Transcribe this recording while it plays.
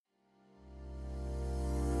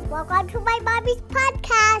Welcome to my mommy's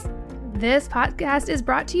podcast. This podcast is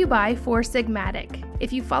brought to you by Four Sigmatic.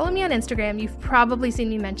 If you follow me on Instagram, you've probably seen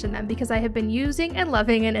me mention them because I have been using and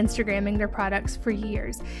loving and Instagramming their products for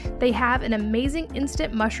years. They have an amazing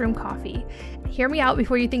instant mushroom coffee. Hear me out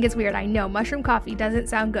before you think it's weird. I know mushroom coffee doesn't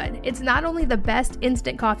sound good. It's not only the best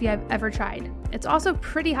instant coffee I've ever tried, it's also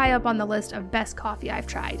pretty high up on the list of best coffee I've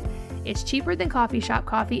tried. It's cheaper than coffee shop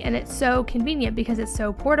coffee, and it's so convenient because it's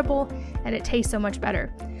so portable and it tastes so much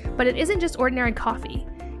better. But it isn't just ordinary coffee.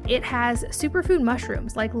 It has superfood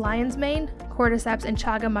mushrooms like lion's mane, cordyceps, and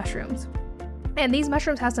chaga mushrooms. And these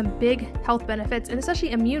mushrooms have some big health benefits and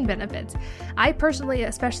especially immune benefits. I personally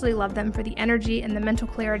especially love them for the energy and the mental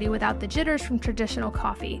clarity without the jitters from traditional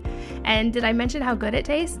coffee. And did I mention how good it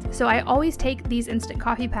tastes? So I always take these instant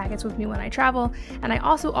coffee packets with me when I travel, and I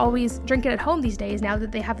also always drink it at home these days now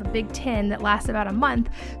that they have a big tin that lasts about a month,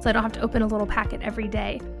 so I don't have to open a little packet every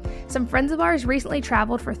day. Some friends of ours recently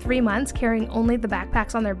traveled for 3 months carrying only the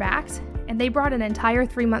backpacks on their backs, and they brought an entire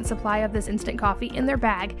 3-month supply of this instant coffee in their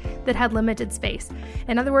bag that had limited space.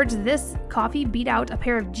 In other words, this coffee beat out a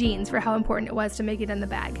pair of jeans for how important it was to make it in the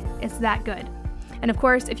bag. It's that good. And of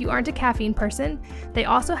course, if you aren't a caffeine person, they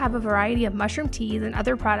also have a variety of mushroom teas and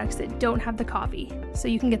other products that don't have the coffee, so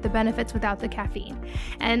you can get the benefits without the caffeine.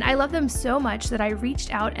 And I love them so much that I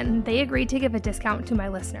reached out and they agreed to give a discount to my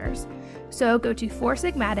listeners. So go to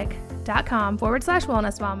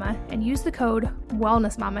foursigmatic.com/wellnessmama and use the code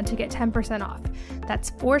wellnessmama to get 10% off.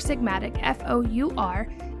 That's foursigmatic,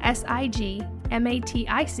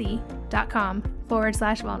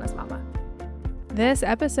 foursigmatic.com/wellnessmama. This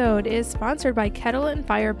episode is sponsored by Kettle and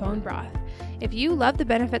Fire Bone Broth. If you love the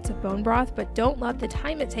benefits of bone broth but don't love the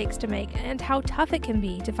time it takes to make and how tough it can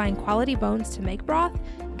be to find quality bones to make broth,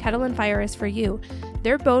 Kettle and Fire is for you.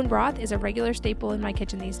 Their bone broth is a regular staple in my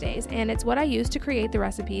kitchen these days, and it's what I use to create the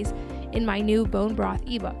recipes in my new bone broth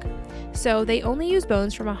ebook. So they only use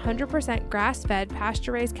bones from 100% grass-fed,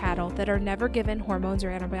 pasture-raised cattle that are never given hormones or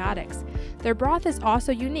antibiotics. Their broth is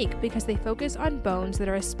also unique because they focus on bones that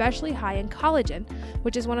are especially high in collagen,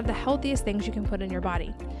 which is one of the healthiest things you can put in your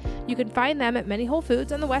body. You can find them at many Whole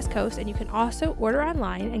Foods on the West Coast, and you can also order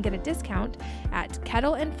online and get a discount at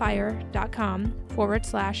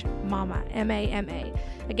kettleandfire.com/mama, M-A-M-A.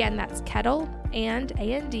 Again, that's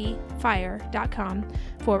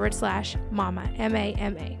kettleandfire.com/mama,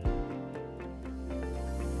 M-A-M-A.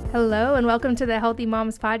 Hello and welcome to the Healthy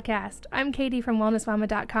Moms Podcast. I'm Katie from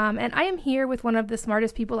wellnessmama.com, and I am here with one of the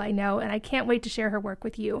smartest people I know, and I can't wait to share her work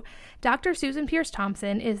with you. Dr. Susan Peirce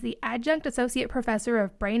Thompson is the Adjunct Associate Professor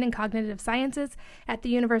of Brain and Cognitive Sciences at the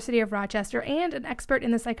University of Rochester and an expert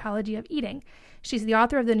in the psychology of eating. She's the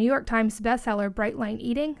author of the New York Times bestseller Bright Line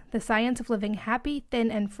Eating, The Science of Living Happy, Thin,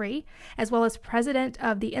 and Free, as well as president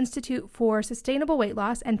of the Institute for Sustainable Weight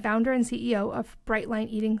Loss and founder and CEO of Bright Line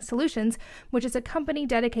Eating Solutions, which is a company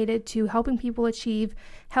dedicated to helping people achieve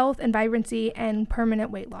health and vibrancy and permanent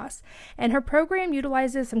weight loss. And her program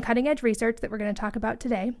utilizes some cutting-edge research that we're going to talk about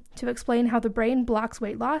today to explain how the brain blocks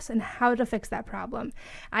weight loss and how to fix that problem.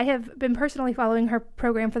 I have been personally following her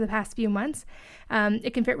program for the past few months.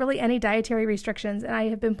 It can fit really any dietary restrictions, and I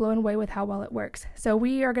have been blown away with how well it works. So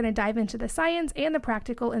we are going to dive into the science and the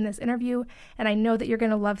practical in this interview, and I know that you're going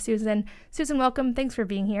to love Susan. Susan, welcome. Thanks for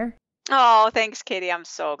being here. Oh, thanks, Katie. I'm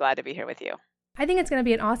so glad to be here with you. I think it's going to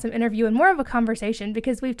be an awesome interview and more of a conversation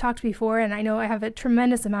because we've talked before, and I know I have a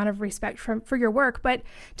tremendous amount of respect for your work. But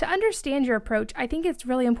to understand your approach, I think it's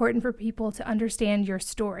really important for people to understand your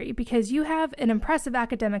story because you have an impressive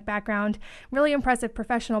academic background, really impressive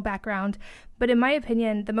professional background. But in my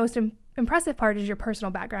opinion, the most impressive part is your personal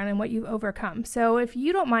background and what you've overcome. So if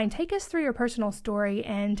you don't mind, take us through your personal story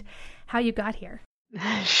and how you got here.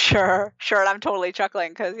 Sure. And I'm totally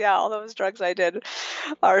chuckling because, all those drugs I did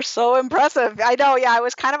are so impressive. I know, I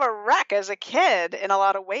was kind of a wreck as a kid in a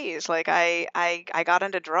lot of ways. Like I got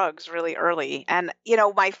into drugs really early. And,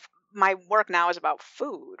 my work now is about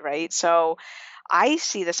food, right? So I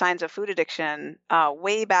see the signs of food addiction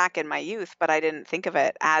way back in my youth, but I didn't think of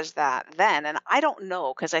it as that then. And I don't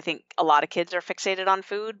know, because I think a lot of kids are fixated on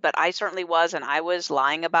food, but I certainly was, and I was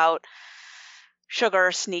lying about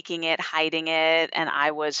sugar, sneaking it, hiding it, and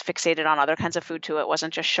I was fixated on other kinds of food too. It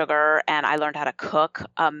wasn't just sugar, and I learned how to cook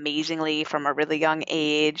amazingly from a really young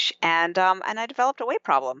age, and I developed a weight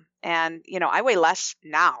problem. And I weigh less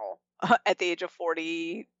now at the age of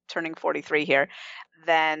 40, turning 43 here,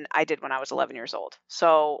 than I did when I was 11 years old.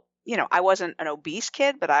 So I wasn't an obese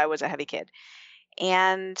kid, but I was a heavy kid.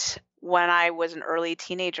 And when I was an early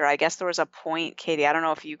teenager, I guess there was a point, Katie, I don't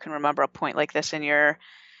know if you can remember a point like this in your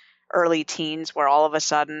early teens where all of a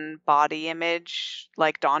sudden body image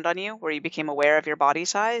like dawned on you, where you became aware of your body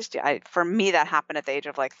size. For me, that happened at the age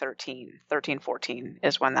of like 14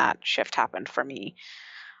 is when that shift happened for me.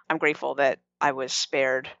 I'm grateful that I was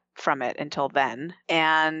spared from it until then.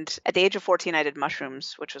 And at the age of 14, I did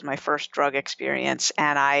mushrooms, which was my first drug experience.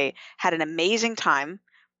 And I had an amazing time,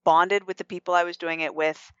 bonded with the people I was doing it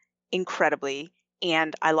with incredibly.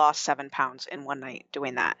 And I lost 7 pounds in one night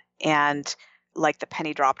doing that. And like the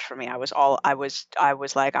penny dropped for me. I was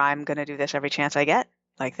like, I'm going to do this every chance I get.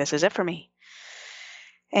 Like, this is it for me.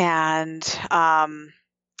 And,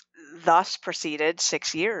 thus proceeded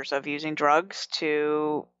 6 years of using drugs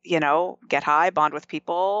to, get high, bond with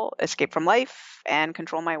people, escape from life, and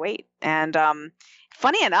control my weight. And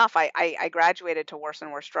funny enough, I graduated to worse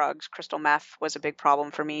and worse drugs. Crystal meth was a big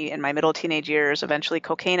problem for me in my middle teenage years, eventually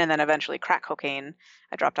cocaine, and then eventually crack cocaine.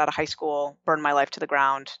 I dropped out of high school, burned my life to the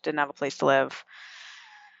ground, didn't have a place to live.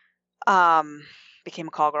 Became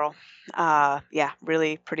a call girl.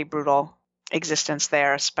 Really pretty brutal existence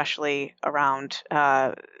there, especially around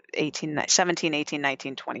 17, 18,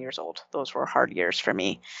 19, 20 years old. Those were hard years for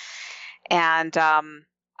me. And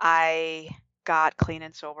I got clean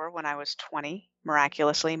and sober when I was 20,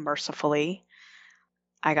 miraculously, mercifully.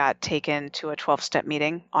 I got taken to a 12-step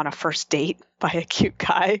meeting on a first date by a cute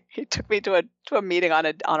guy. He took me to a meeting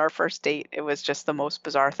on our first date. It was just the most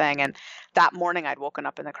bizarre thing. And that morning I'd woken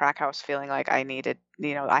up in the crack house feeling like I needed,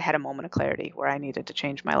 I had a moment of clarity where I needed to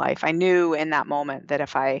change my life. I knew in that moment that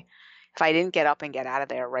if I didn't get up and get out of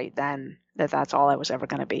there right then, that's all I was ever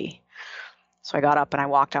going to be. So I got up and I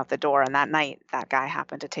walked out the door, and that night that guy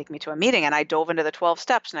happened to take me to a meeting, and I dove into the 12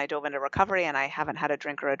 steps and I dove into recovery, and I haven't had a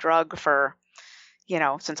drink or a drug for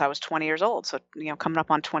since I was 20 years old. So, coming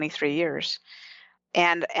up on 23 years.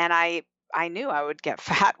 And I knew I would get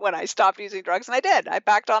fat when I stopped using drugs. And I did. I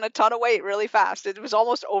backed on a ton of weight really fast. It was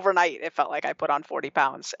almost overnight. It felt like I put on 40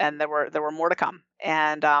 pounds, and there were more to come.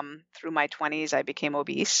 And through my 20s, I became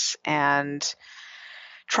obese and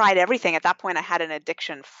tried everything. At that point, I had an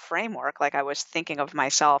addiction framework. Like, I was thinking of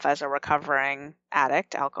myself as a recovering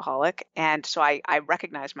addict, alcoholic. And so I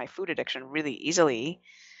recognized my food addiction really easily.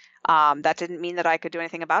 That didn't mean that I could do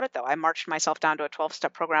anything about it, though. I marched myself down to a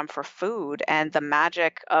 12-step program for food, and the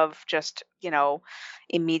magic of just,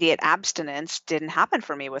 immediate abstinence didn't happen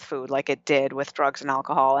for me with food like it did with drugs and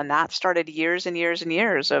alcohol. And that started years and years and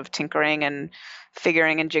years of tinkering and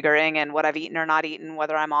figuring and jiggering and what I've eaten or not eaten,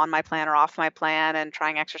 whether I'm on my plan or off my plan, and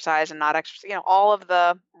trying exercise and not exercise, all of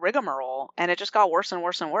the rigmarole. And it just got worse and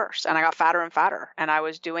worse and worse. And I got fatter and fatter, and I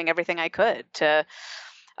was doing everything I could to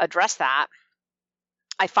address that.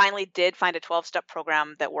 I finally did find a 12-step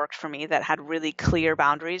program that worked for me, that had really clear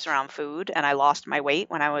boundaries around food. And I lost my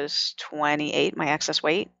weight when I was 28, my excess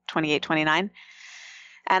weight, 28, 29.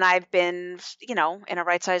 And I've been, in a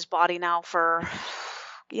right-sized body now for,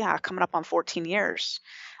 coming up on 14 years,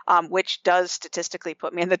 which does statistically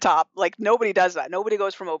put me in the top. Like, nobody does that. Nobody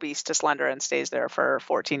goes from obese to slender and stays there for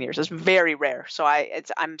 14 years. It's very rare. So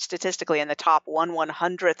I'm statistically in the top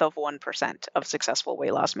 1/100th of 1% of successful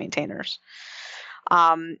weight loss maintainers.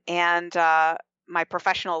 My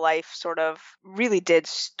professional life sort of really did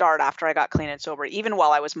start after I got clean and sober, even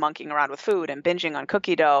while I was monkeying around with food and binging on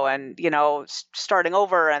cookie dough and, starting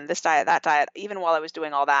over and this diet, that diet. Even while I was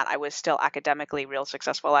doing all that, I was still academically real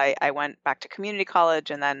successful. I went back to community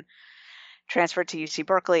college and then transferred to UC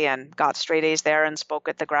Berkeley and got straight A's there and spoke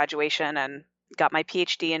at the graduation and got my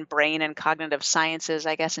PhD in brain and cognitive sciences,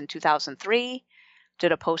 I guess, in 2003.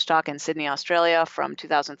 Did a postdoc in Sydney, Australia from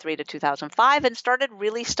 2003 to 2005, and started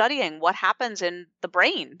really studying what happens in the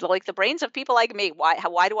brain, like the brains of people like me.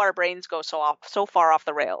 Why do our brains go so far off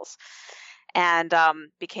the rails? And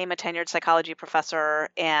became a tenured psychology professor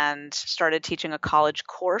and started teaching a college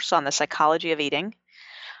course on the psychology of eating.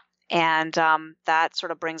 And that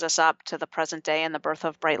sort of brings us up to the present day and the birth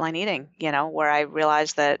of Bright Line Eating, where I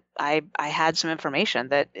realized that I had some information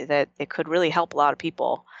that it could really help a lot of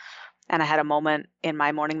people. And I had a moment in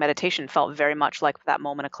my morning meditation, felt very much like that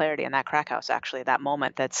moment of clarity in that crack house, actually, that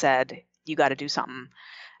moment that said, you got to do something.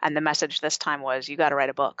 And the message this time was, you got to write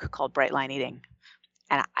a book called Bright Line Eating.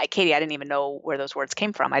 And Katie, I didn't even know where those words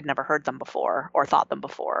came from. I'd never heard them before or thought them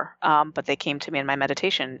before. But they came to me in my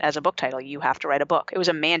meditation as a book title. You have to write a book. It was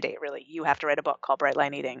a mandate, really. You have to write a book called Bright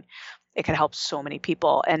Line Eating. It could help so many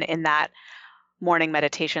people. And in that morning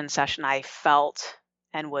meditation session, I felt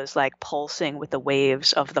and was like pulsing with the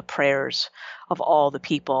waves of the prayers of all the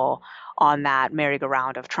people on that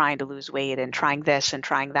merry-go-round of trying to lose weight and trying this and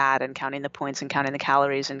trying that and counting the points and counting the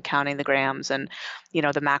calories and counting the grams and, the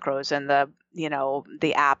macros and the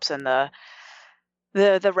apps and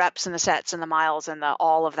the reps and the sets and the miles and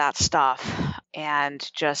all of that stuff. and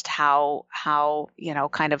just how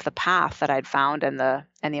kind of the path that I'd found and the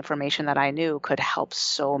information that I knew could help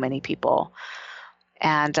so many people.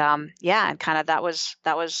 And and kind of that was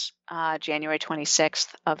January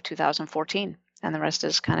 26th of 2014, and the rest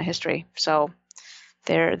is kind of history. So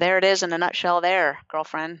there it is in a nutshell there,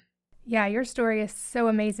 girlfriend. Yeah, your story is so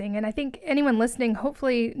amazing. And I think anyone listening,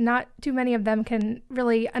 hopefully not too many of them can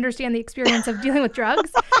really understand the experience of dealing with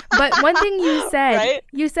drugs. But one thing you said, right?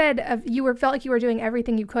 You said felt like you were doing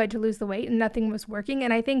everything you could to lose the weight and nothing was working.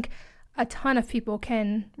 And I think a ton of people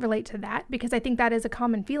can relate to that, because I think that is a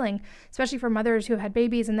common feeling, especially for mothers who have had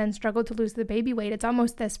babies and then struggled to lose the baby weight. It's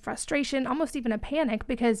almost this frustration, almost even a panic,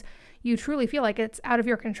 because you truly feel like it's out of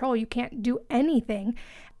your control. You can't do anything.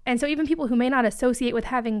 And so even people who may not associate with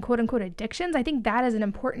having quote unquote addictions, I think that is an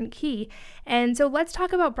important key. And so let's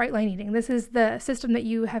talk about bright line eating. This is the system that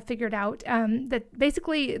you have figured out, that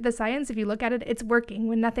basically the science, if you look at it, it's working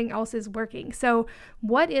when nothing else is working. So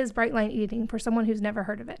what is bright line eating for someone who's never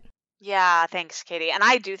heard of it? Yeah, thanks, Katie. And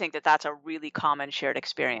I do think that that's a really common shared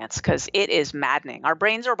experience, because it is maddening. Our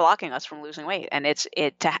brains are blocking us from losing weight, and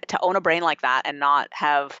to own a brain like that and not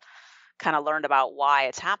have kind of learned about why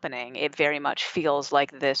it's happening, it very much feels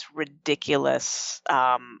like this ridiculous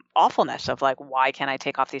awfulness of like, why can't I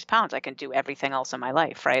take off these pounds? I can do everything else in my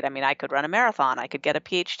life, right? I mean, I could run a marathon, I could get a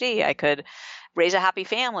PhD, I could raise a happy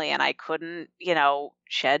family, and I couldn't,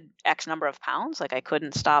 shed X number of pounds. Like, I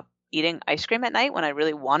couldn't stop eating ice cream at night when I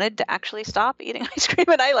really wanted to actually stop eating ice cream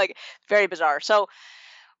at night. Like, very bizarre. So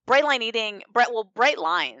bright line eating, bright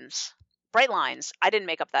lines, I didn't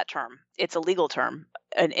make up that term. It's a legal term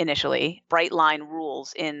initially. Bright line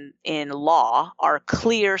rules in law are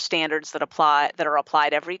clear standards that are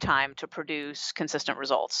applied every time to produce consistent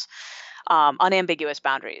results, unambiguous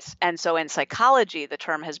boundaries. And so in psychology, the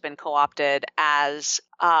term has been co-opted as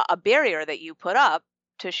a barrier that you put up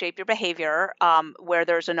to shape your behavior, where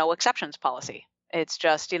there's a no exceptions policy. It's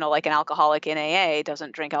just, like an alcoholic in AA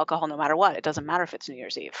doesn't drink alcohol no matter what. It doesn't matter if it's New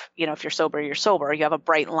Year's Eve. If you're sober, you're sober. You have a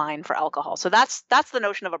bright line for alcohol. So that's the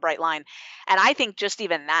notion of a bright line. And I think just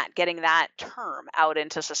even that, getting that term out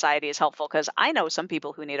into society is helpful, because I know some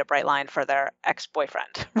people who need a bright line for their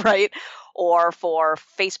ex-boyfriend, right? Or for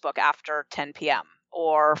Facebook after 10 p.m.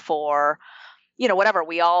 or for whatever.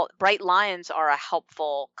 Bright lines are a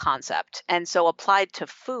helpful concept. And so applied to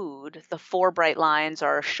food, the 4 bright lines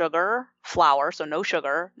are sugar, flour, so no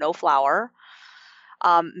sugar, no flour,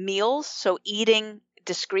 meals, so eating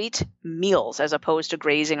discrete meals as opposed to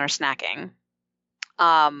grazing or snacking.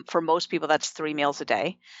 For most people, that's 3 meals a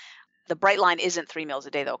day. The bright line isn't 3 meals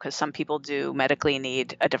a day, though, because some people do medically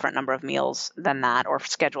need a different number of meals than that, or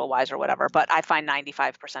schedule-wise or whatever. But I find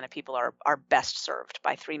 95% of people are best served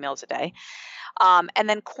by 3 meals a day. And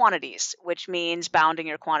then quantities, which means bounding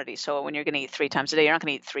your quantity. So when you're going to eat 3 times a day, you're not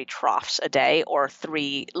going to eat 3 troughs a day or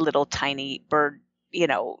 3 little tiny bird,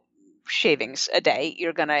 shavings a day.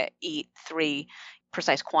 You're going to eat 3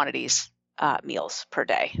 precise quantities meals per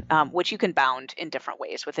day, which you can bound in different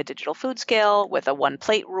ways with a digital food scale, with a 1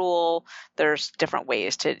 plate rule. There's different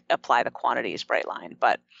ways to apply the quantities bright line.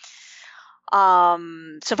 But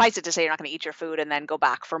suffice it to say, you're not going to eat your food and then go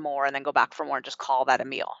back for more and then go back for more and just call that a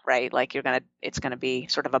meal, right? Like it's going to be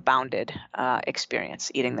sort of a bounded experience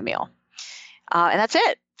eating the meal. And that's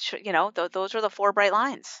it. Those are the 4 bright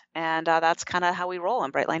lines. And that's kind of how we roll in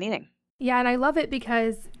bright line eating. Yeah. And I love it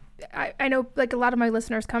because I know like a lot of my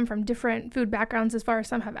listeners come from different food backgrounds, as far as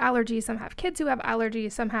some have allergies, some have kids who have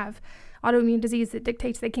allergies, some have autoimmune disease that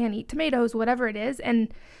dictates they can't eat tomatoes, whatever it is.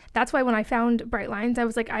 And that's why when I found Bright Lines, I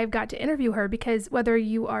was like, I've got to interview her, because whether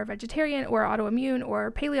you are vegetarian or autoimmune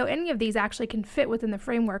or paleo, any of these actually can fit within the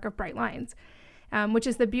framework of Bright Lines, which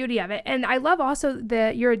is the beauty of it. And I love also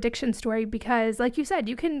your addiction story, because like you said,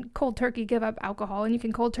 you can cold turkey give up alcohol and you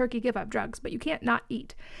can cold turkey give up drugs, but you can't not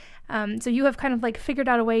eat. So you have kind of like figured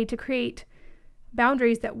out a way to create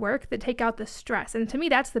boundaries that work, that take out the stress. And to me,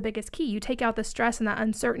 that's the biggest key. You take out the stress and that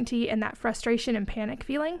uncertainty and that frustration and panic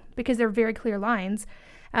feeling, because they're very clear lines.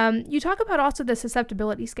 You talk about also the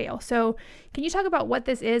susceptibility scale. So can you talk about what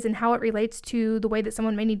this is and how it relates to the way that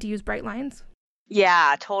someone may need to use bright lines?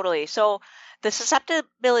 Yeah, totally. So the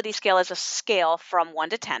susceptibility scale is a scale from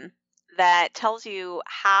 1 to 10 that tells you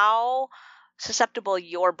how susceptible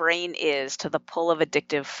your brain is to the pull of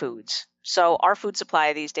addictive foods. So our food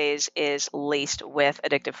supply these days is laced with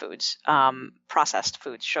addictive foods, processed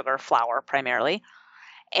foods, sugar, flour primarily.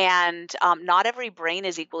 And not every brain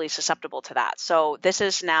is equally susceptible to that. So this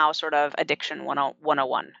is now sort of addiction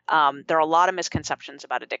 101. There are a lot of misconceptions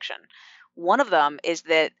about addiction. One of them is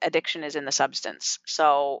that addiction is in the substance.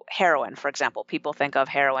 So heroin, for example, people think of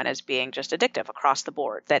heroin as being just addictive across the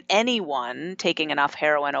board, that anyone taking enough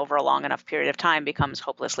heroin over a long enough period of time becomes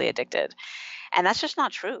hopelessly addicted. And that's just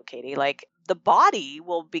not true, Katie. Like the body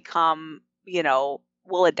will become,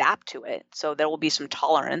 will adapt to it. So there will be some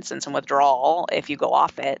tolerance and some withdrawal if you go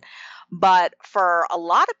off it. But for a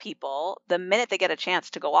lot of people, the minute they get a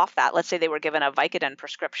chance to go off that, let's say they were given a Vicodin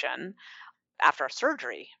prescription after a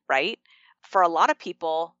surgery, right? For a lot of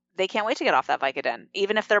people, they can't wait to get off that Vicodin,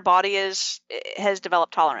 even if their body has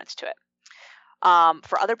developed tolerance to it.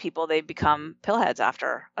 For other people, they become pillheads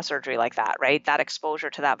after a surgery like that, right? That exposure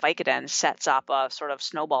to that Vicodin sets up a sort of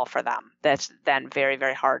snowball for them that's then very,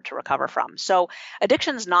 very hard to recover from. So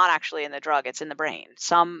addiction's not actually in the drug, it's in the brain.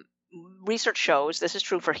 Some research shows, this is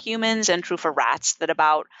true for humans and true for rats, that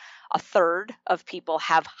about a third of people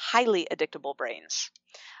have highly addictable brains.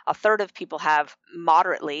 A third of people have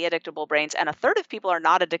moderately addictable brains, and a third of people are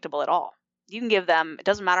not addictable at all. You can give them, it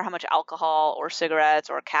doesn't matter how much alcohol or cigarettes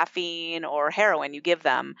or caffeine or heroin you give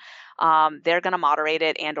them, they're going to moderate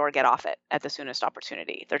it and or get off it at the soonest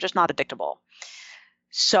opportunity. They're just not addictable.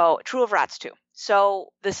 So true of rats too.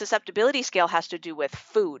 So the susceptibility scale has to do with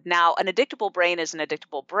food. Now, an addictable brain is an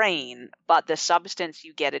addictable brain, but the substance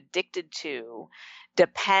you get addicted to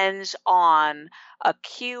depends on a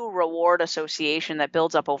cue reward association that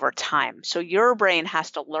builds up over time. So your brain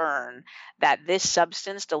has to learn that this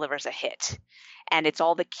substance delivers a hit. And it's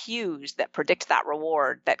all the cues that predict that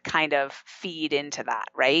reward that kind of feed into that,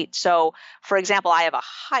 right? So, for example, I have a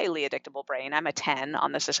highly addictable brain. I'm a 10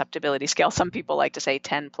 on the susceptibility scale. Some people like to say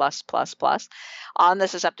 10 plus, plus, plus on the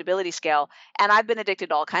susceptibility scale. And I've been addicted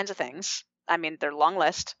to all kinds of things. I mean, they're a long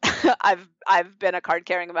list. I've been a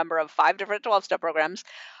card-carrying member of 5 different 12-step programs,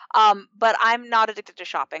 but I'm not addicted to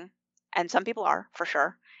shopping, and some people are for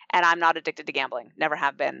sure. And I'm not addicted to gambling, never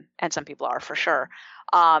have been, and some people are for sure,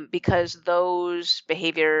 because those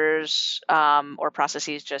behaviors or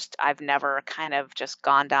processes I've never kind of just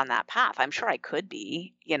gone down that path. I'm sure I could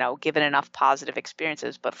be, given enough positive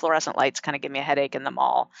experiences, but fluorescent lights kind of give me a headache in the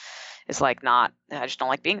mall. It's like I just don't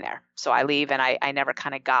like being there. So I leave, and I never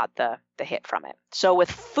kind of got the hit from it. So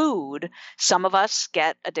with food, some of us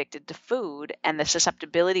get addicted to food, and the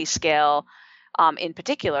susceptibility scale in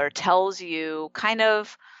particular tells you kind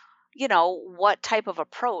of, what type of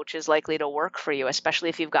approach is likely to work for you, especially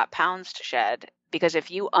if you've got pounds to shed. Because if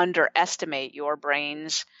you underestimate your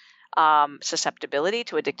brain's susceptibility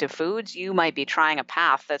to addictive foods, you might be trying a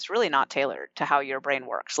path that's really not tailored to how your brain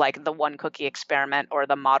works, like the 1 cookie experiment or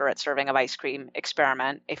the moderate serving of ice cream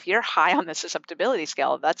experiment. If you're high on the susceptibility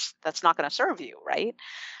scale, that's not going to serve you, right?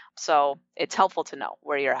 So it's helpful to know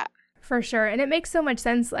where you're at. For sure. And it makes so much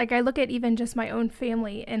sense. Like I look at even just my own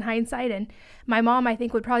family in hindsight, and my mom, I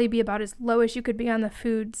think, would probably be about as low as she could be on the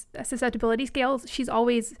food susceptibility scale. She's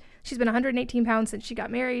been 118 pounds since she got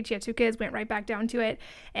married. She had 2 kids, went right back down to it,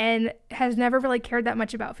 and has never really cared that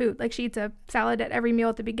much about food. Like she eats a salad at every meal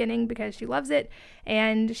at the beginning because she loves it.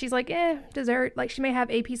 And she's like, dessert. Like she may have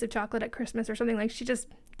a piece of chocolate at Christmas or something. Like she just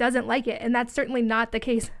doesn't like it. And that's certainly not the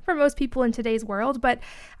case for most people in today's world. But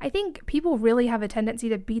I think people really have a tendency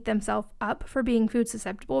to beat themselves up for being food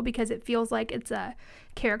susceptible because it feels like it's a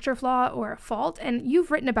character flaw or a fault. And you've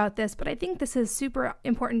written about this, but I think this is super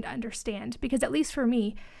important to understand because, at least for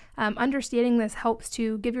me, understanding this helps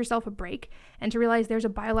to give yourself a break and to realize there's a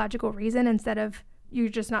biological reason instead of you're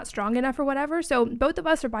just not strong enough or whatever. So both of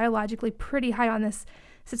us are biologically pretty high on this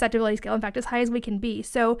susceptibility scale, in fact, as high as we can be.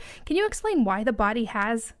 So can you explain why the body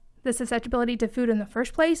has the susceptibility to food in the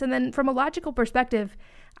first place? And then from a logical perspective,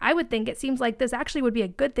 I would think it seems like this actually would be a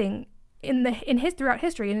good thing throughout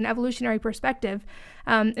history in an evolutionary perspective.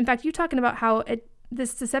 In fact, you talking about how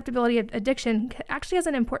this susceptibility of addiction actually has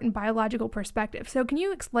an important biological perspective. So can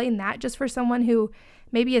you explain that just for someone who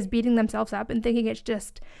maybe is beating themselves up and thinking it's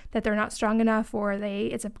just that they're not strong enough or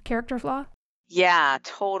it's a character flaw? Yeah,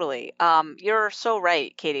 totally. You're so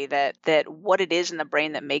right, Katie, that what it is in the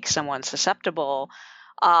brain that makes someone susceptible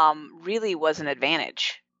really was an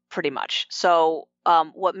advantage, pretty much. So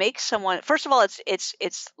what makes someone, first of all,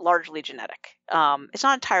 it's largely genetic. It's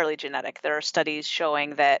not entirely genetic. There are studies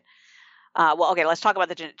showing that let's talk about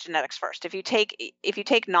the genetics first. If you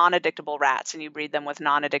take non-addictable rats and you breed them with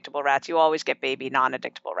non-addictable rats, you always get baby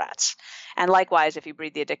non-addictable rats. And likewise, if you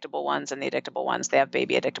breed the addictable ones and the addictable ones, they have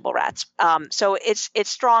baby addictable rats. So it's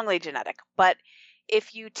strongly genetic. But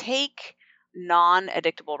if you take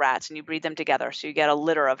non-addictable rats and you breed them together, so you get a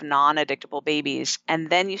litter of non-addictable babies, and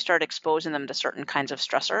then you start exposing them to certain kinds of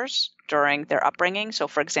stressors during their upbringing. So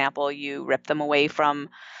for example, you rip them away from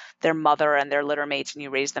their mother and their litter mates and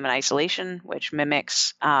you raise them in isolation, which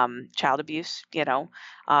mimics child abuse,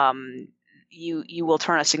 you will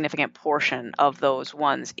turn a significant portion of those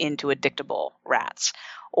ones into addictable rats.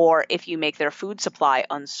 Or if you make their food supply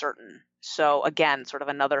uncertain. So again, sort of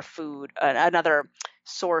another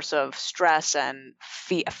source of stress and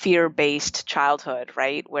fear-based childhood,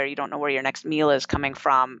 right? Where you don't know where your next meal is coming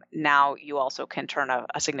from. Now you also can turn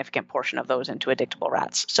a significant portion of those into addictable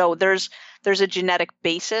rats. So there's a genetic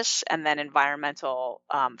basis and then environmental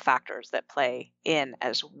factors that play in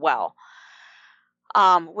as well.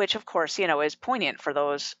 Which of course, is poignant for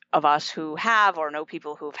those of us who have or know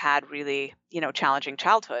people who've had really, challenging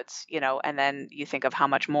childhoods, and then you think of how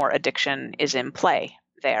much more addiction is in play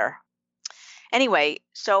there. Anyway,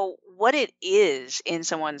 so what it is in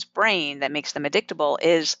someone's brain that makes them addictable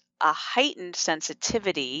is a heightened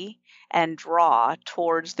sensitivity and draw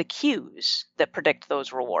towards the cues that predict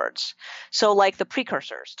those rewards. So like the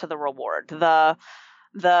precursors to the reward,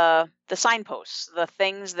 the signposts, the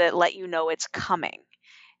things that let you know it's coming.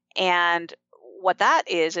 And what that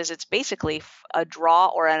is it's basically a draw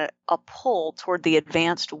or a pull toward the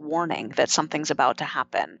advanced warning that something's about to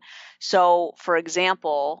happen. So, for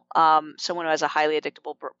example, someone who has a highly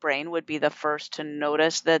addictable brain would be the first to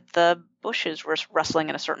notice that the bushes were rustling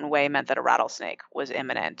in a certain way meant that a rattlesnake was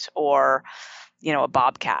imminent, or a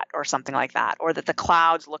bobcat or something like that, or that the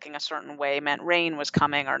clouds looking a certain way meant rain was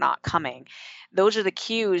coming or not coming. Those are the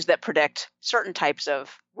cues that predict certain types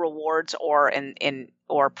of rewards or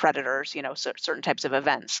predators, certain types of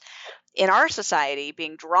events. In our society,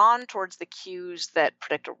 being drawn towards the cues that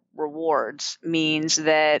predict rewards means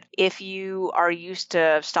that if you are used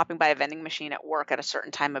to stopping by a vending machine at work at a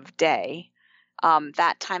certain time of day,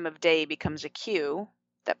 that time of day becomes a cue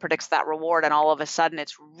that predicts that reward, and all of a sudden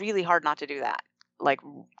it's really hard not to do that. Like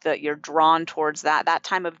that you're drawn towards that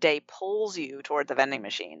time of day pulls you toward the vending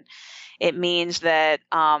machine. It means that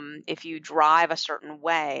if you drive a certain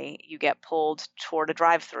way, you get pulled toward a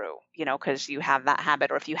drive-through, because you have that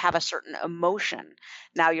habit. Or if you have a certain emotion,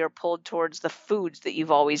 now you're pulled towards the foods that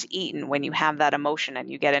you've always eaten when you have that emotion,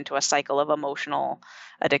 and you get into a cycle of emotional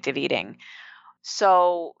addictive eating.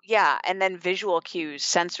 So yeah, and then visual cues,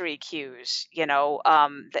 sensory cues,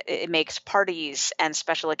 it makes parties and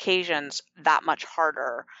special occasions that much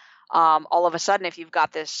harder. All of a sudden, if you've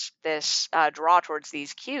got this draw towards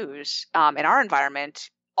these cues in our environment,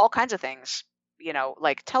 all kinds of things,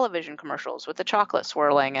 like television commercials with the chocolate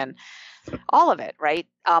swirling and all of it, right?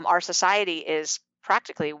 Our society is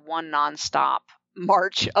practically one nonstop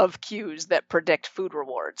march of cues that predict food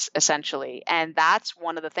rewards, essentially. And that's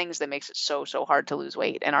one of the things that makes it so hard to lose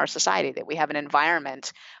weight in our society, that we have an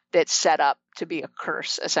environment that's set up to be a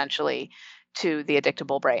curse, essentially, to the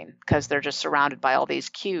addictable brain, because they're just surrounded by all these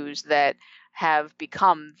cues that have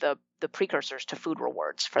become the precursors to food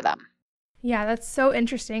rewards for them. Yeah, that's so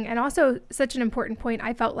interesting. And also such an important point,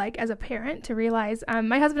 I felt like, as a parent, to realize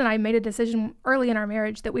my husband and I made a decision early in our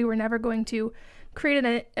marriage that we were never going to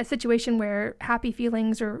create a situation where happy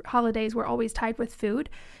feelings or holidays were always tied with food.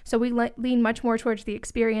 So we lean much more towards the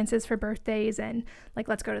experiences for birthdays, and like,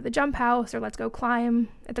 let's go to the jump house, or let's go climb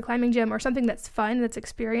at the climbing gym, or something that's fun, that's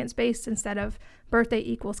experience based, instead of birthday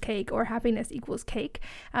equals cake or happiness equals cake.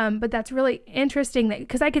 But that's really interesting, that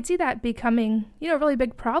because I could see that becoming, a really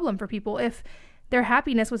big problem for people if their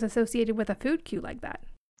happiness was associated with a food cue like that.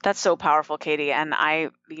 That's so powerful, Katie. And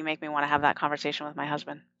you make me want to have that conversation with my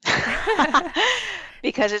husband.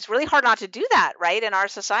 Because it's really hard not to do that, right? In our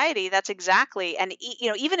society, that's exactly, and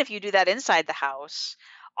even if you do that inside the house,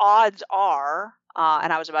 odds are,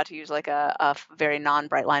 and I was about to use like a very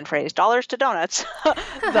non-bright line phrase, dollars to donuts,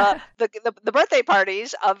 the birthday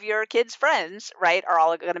parties of your kids' friends, right, are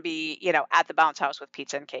all going to be, at the bounce house with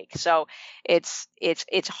pizza and cake. So it's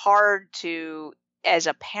hard to, as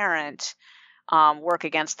a parent, work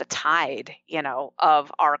against the tide,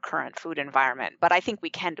 of our current food environment. But I think we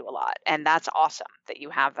can do a lot, and that's awesome that you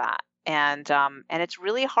have that. And it's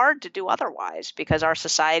really hard to do otherwise, because our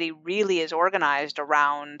society really is organized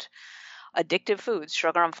around addictive foods,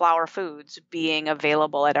 sugar and flour foods, being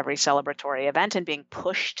available at every celebratory event and being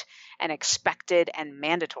pushed and expected and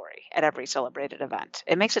mandatory at every celebrated event.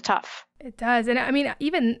 It makes it tough. It does. And I mean,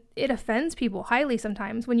 even it offends people highly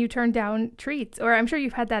sometimes when you turn down treats, or I'm sure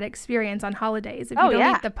you've had that experience on holidays if you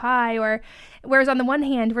don't eat the pie, or whereas on the one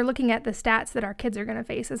hand, we're looking at the stats that our kids are going to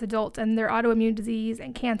face as adults, and their autoimmune disease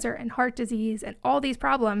and cancer and heart disease and all these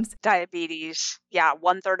problems. Diabetes. Yeah.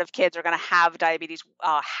 1/3 of kids are going to have diabetes.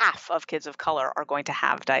 Half of kids of color are going to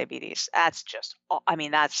have diabetes. That's just,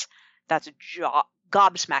 that's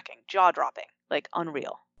gobsmacking, jaw dropping, like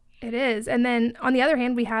unreal. It is. And then on the other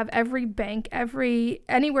hand, we have every bank,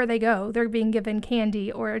 anywhere they go, they're being given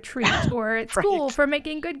candy or a treat or at school for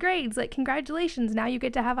making good grades. Like, congratulations, now you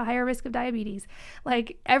get to have a higher risk of diabetes.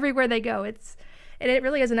 Like, everywhere they go, it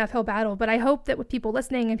really is an uphill battle. But I hope that with people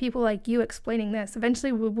listening and people like you explaining this,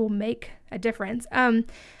 eventually we will make a difference. I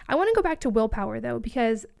want to go back to willpower, though,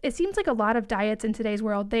 because it seems like a lot of diets in today's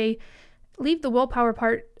world, they leave the willpower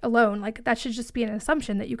part alone. Like, that should just be an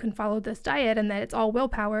assumption that you can follow this diet and that it's all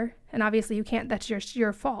willpower. And obviously you can't, that's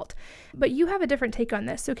your fault. But you have a different take on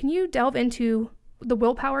this. So can you delve into the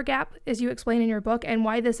willpower gap, as you explain in your book, and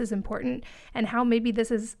why this is important and how maybe this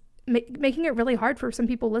is making it really hard for some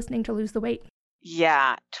people listening to lose the weight?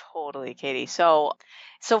 Yeah, totally, Katie. So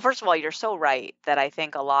first of all, you're so right that I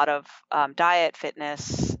think a lot of diet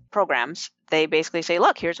fitness programs, they basically say,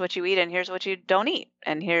 look, here's what you eat and here's what you don't eat.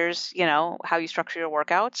 And here's, how you structure your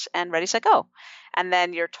workouts and ready, set, go. And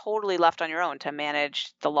then you're totally left on your own to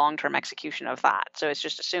manage the long-term execution of that. So it's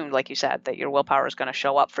just assumed, like you said, that your willpower is going to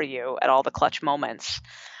show up for you at all the clutch moments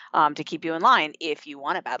to keep you in line if you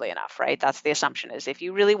want it badly enough, right? That's the assumption, is if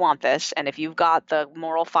you really want this and if you've got the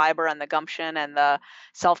moral fiber and the gumption and the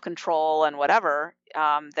self-control and whatever,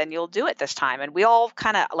 then you'll do it this time. And we all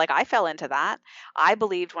kind of, like, I fell into that. I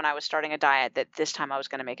believed when I was starting a diet that this time I was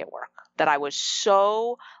going to make it work, that I was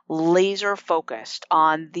so laser focused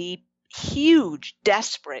on the huge,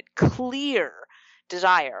 desperate, clear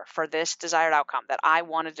desire for this desired outcome, that I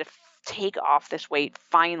wanted to take off this weight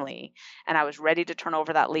finally, and I was ready to turn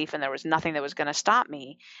over that leaf, and there was nothing that was going to stop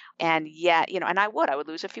me. And yet, and I would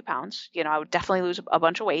lose a few pounds, I would definitely lose a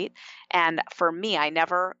bunch of weight. And for me, I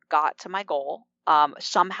never got to my goal.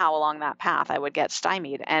 Somehow along that path, I would get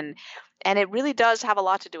stymied. And it really does have a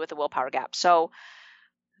lot to do with the willpower gap. So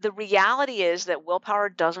the reality is that willpower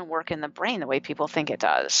doesn't work in the brain the way people think it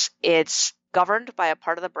does. It's governed by a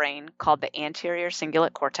part of the brain called the anterior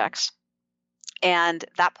cingulate cortex. And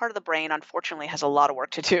that part of the brain, unfortunately, has a lot of work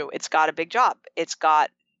to do. It's got a big job. It's got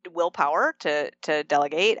willpower to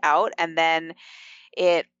delegate out. And then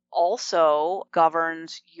it also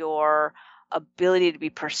governs your ability to be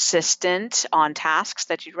persistent on tasks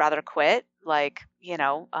that you'd rather quit, like,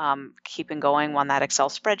 keeping going on that Excel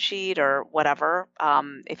spreadsheet or whatever.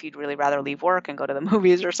 If you'd really rather leave work and go to the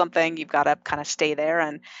movies or something, you've got to kind of stay there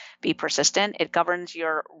and be persistent. It governs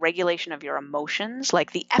your regulation of your emotions,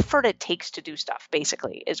 like the effort it takes to do stuff,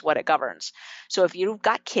 basically, is what it governs. So if you've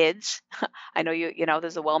got kids, I know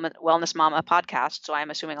there's a Wellness Mama podcast, so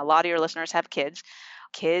I'm assuming a lot of your listeners have kids.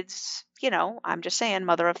 Kids, I'm just saying,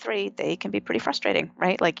 mother of three, they can be pretty frustrating,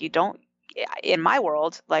 right? Like, in my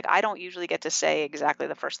world, like, I don't usually get to say exactly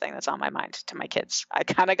the first thing that's on my mind to my kids. I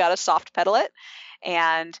kind of got to soft pedal it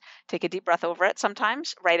and take a deep breath over it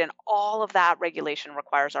sometimes, right? And all of that regulation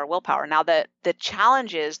requires our willpower. Now, the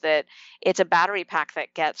challenge is that it's a battery pack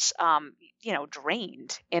that gets,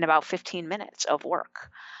 drained in about 15 minutes of work.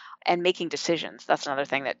 And making decisions, that's another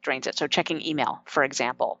thing that drains it. So checking email, for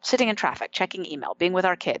example, sitting in traffic, checking email, being with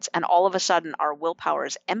our kids, and all of a sudden our willpower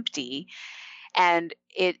is empty. And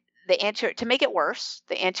to make it worse,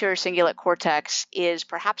 the anterior cingulate cortex is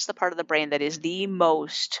perhaps the part of the brain that is the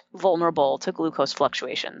most vulnerable to glucose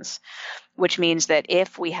fluctuations, which means that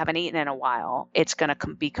if we haven't eaten in a while, it's going to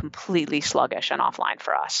be completely sluggish and offline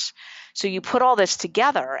for us. So you put all this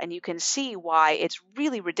together and you can see why it's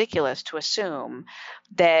really ridiculous to assume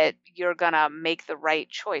that you're going to make the right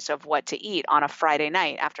choice of what to eat on a Friday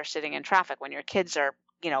night after sitting in traffic when your kids are,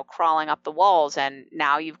 crawling up the walls, and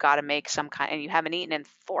now you've got to make and you haven't eaten in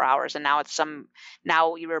 4 hours, and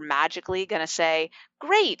now you're magically going to say,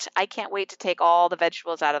 great, I can't wait to take all the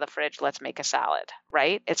vegetables out of the fridge. Let's make a salad,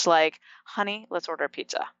 right? It's like, honey, let's order a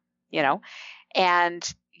pizza,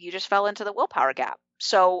 and you just fell into the willpower gap.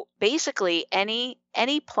 So basically any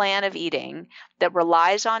plan of eating that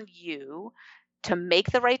relies on you to make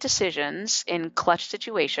the right decisions in clutch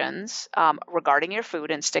situations regarding your food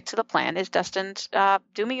and stick to the plan is destined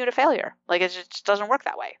dooming you to failure. Like, it just doesn't work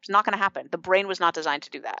that way. It's not going to happen. The brain was not designed to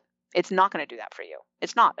do that. It's not going to do that for you.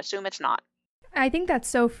 It's not. Assume it's not. I think that's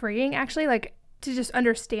so freeing, actually, like, to just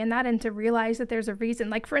understand that and to realize that there's a reason.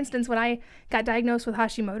 Like, for instance, when I got diagnosed with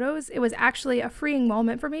Hashimoto's, it was actually a freeing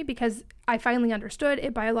moment for me because I finally understood.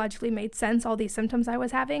 It biologically made sense, all these symptoms I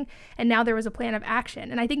was having, and now there was a plan of action.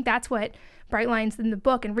 And I think that's what Bright Lines in the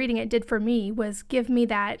book and reading it did for me, was give me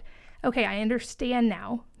that, okay, I understand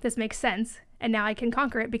now. This makes sense. and now I can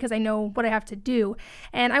conquer it because I know what I have to do.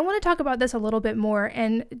 And I want to talk about this a little bit more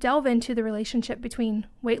and delve into the relationship between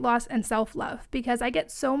weight loss and self-love, because I get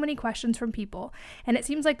so many questions from people, and it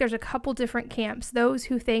seems like there's a couple different camps. Those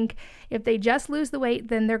who think if they just lose the weight,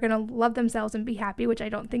 then they're going to love themselves and be happy, which I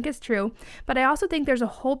don't think is true. But I also think there's a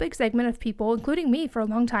whole big segment of people, including me for a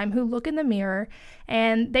long time, who look in the mirror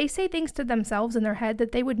and they say things to themselves in their head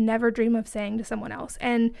that they would never dream of saying to someone else.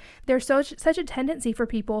 And there's such a tendency for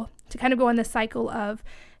people to kind of go on this cycle of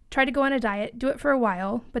try to go on a diet, do it for a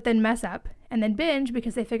while, but then mess up, and then binge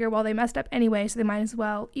because they figure, well, they messed up anyway, so they might as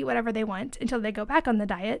well eat whatever they want until they go back on the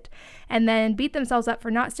diet, and then beat themselves up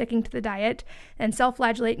for not sticking to the diet, and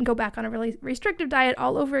self-flagellate and go back on a really restrictive diet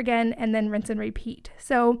all over again, and then rinse and repeat.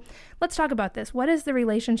 So let's talk about this. What is the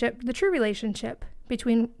relationship, the true relationship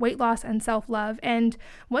between weight loss and self-love, and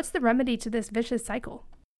what's the remedy to this vicious cycle?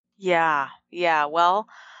 Yeah. Well,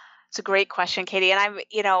 it's a great question, Katie. And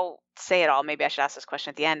say it all. Maybe I should ask this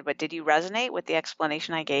question at the end, but did you resonate with the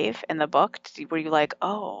explanation I gave in the book? Were you like,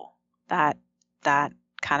 oh, that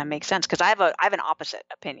kind of makes sense? Because I have an opposite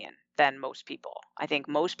opinion than most people. I think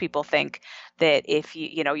most people think that if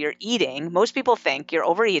you're eating, most people think you're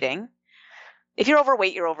overeating. If you're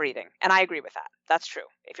overweight, you're overeating. And I agree with that. That's true.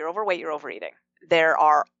 If you're overweight, you're overeating. There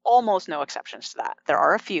are almost no exceptions to that. There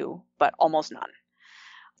are a few, but almost none.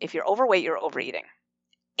 If you're overweight, you're overeating.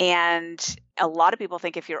 And a lot of people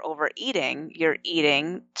think if you're overeating, you're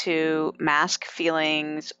eating to mask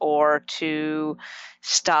feelings or to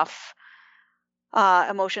stuff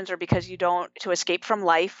emotions, or because to escape from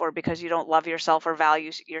life, or because you don't love yourself or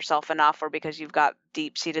value yourself enough, or because you've got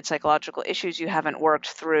deep-seated psychological issues you haven't worked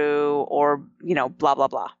through, or, blah, blah,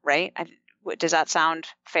 blah, right? Does that sound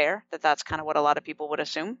fair? That's kind of what a lot of people would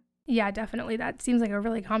assume? Yeah, definitely. That seems like a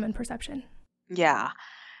really common perception. Yeah.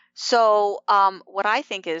 So what I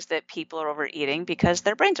think is that people are overeating because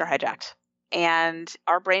their brains are hijacked. And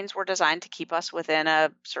our brains were designed to keep us within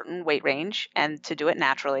a certain weight range and to do it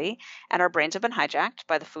naturally. And our brains have been hijacked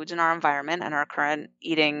by the foods in our environment and our current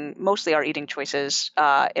eating, mostly our eating choices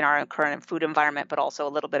in our current food environment, but also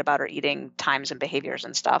a little bit about our eating times and behaviors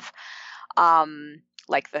and stuff,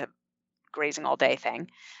 like the grazing all day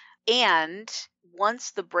thing. And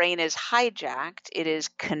once the brain is hijacked, it is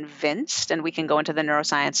convinced, and we can go into the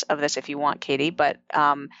neuroscience of this if you want, Katie, but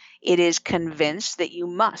it is convinced that you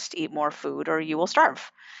must eat more food or you will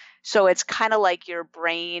starve. So it's kind of like your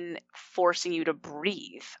brain forcing you to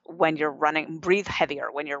breathe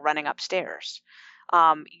heavier when you're running upstairs.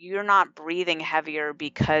 You're not breathing heavier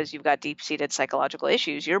because you've got deep-seated psychological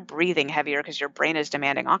issues. You're breathing heavier because your brain is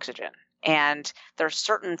demanding oxygen. And there are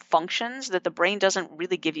certain functions that the brain doesn't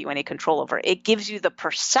really give you any control over. It gives you the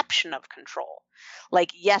perception of control.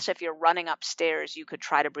 Like, yes, if you're running upstairs, you could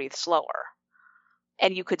try to breathe slower.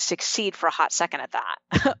 And you could succeed for a hot second at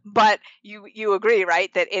that. But you agree,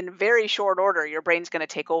 right, that in very short order, your brain's going to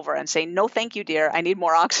take over and say, no, thank you, dear. I need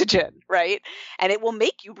more oxygen, right? And it will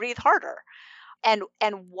make you breathe harder. And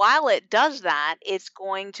while it does that, it's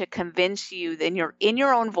going to convince you that in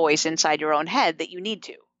your own voice inside your own head that you need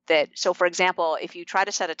to. So, for example, if you try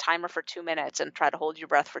to set a timer for 2 minutes and try to hold your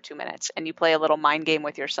breath for 2 minutes, and you play a little mind game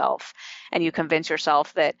with yourself, and you convince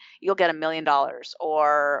yourself that you'll get $1 million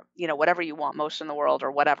or, whatever you want most in the world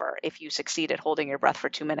or whatever, if you succeed at holding your breath for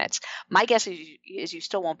 2 minutes, my guess is you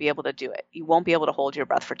still won't be able to do it. You won't be able to hold your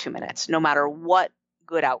breath for 2 minutes, no matter what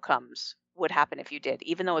good outcomes would happen if you did,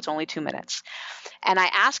 even though it's only 2 minutes. And I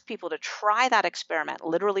ask people to try that experiment,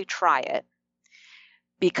 literally try it,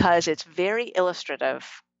 because it's very illustrative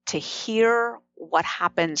to hear what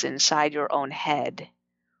happens inside your own head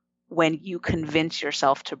when you convince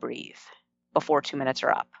yourself to breathe before 2 minutes are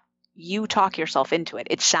up. You talk yourself into it.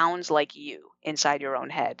 It sounds like you inside your own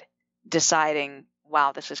head deciding,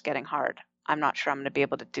 wow, this is getting hard. I'm not sure I'm going to be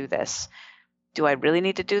able to do this. Do I really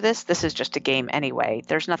need to do this? This is just a game anyway.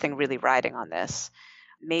 There's nothing really riding on this.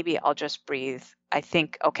 Maybe I'll just breathe. I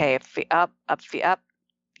think, okay, feet up, feet up.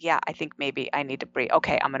 Yeah, I think maybe I need to breathe.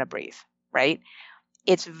 Okay, I'm going to breathe, right?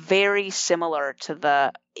 It's very similar to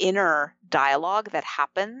the inner dialogue that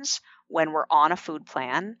happens when we're on a food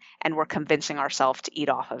plan and we're convincing ourselves to eat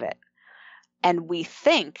off of it. And we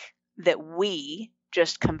think that we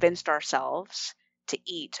just convinced ourselves to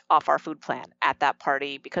eat off our food plan at that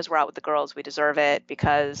party because we're out with the girls, we deserve it,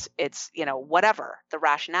 because it's, whatever the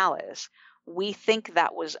rationale is. We think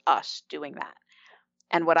that was us doing that.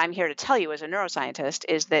 And what I'm here to tell you as a neuroscientist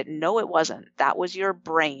is that no, it wasn't. That was your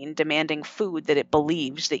brain demanding food that it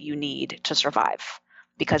believes that you need to survive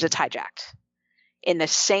because it's hijacked. In the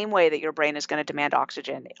same way that your brain is going to demand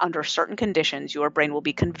oxygen, under certain conditions, your brain will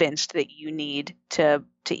be convinced that you need to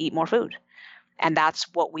eat more food. And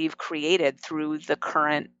that's what we've created through the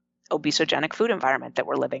current obesogenic food environment that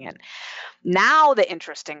we're living in. Now, the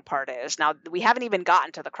interesting part is, now we haven't even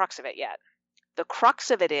gotten to the crux of it yet. The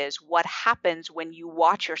crux of it is what happens when you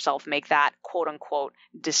watch yourself make that quote unquote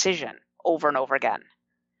decision over and over again.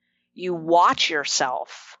 You watch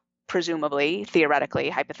yourself, presumably, theoretically,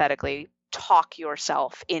 hypothetically, talk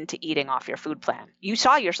yourself into eating off your food plan. You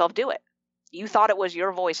saw yourself do it. You thought it was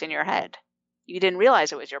your voice in your head. You didn't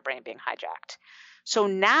realize it was your brain being hijacked. So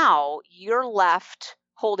now you're left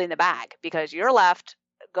holding the bag because you're left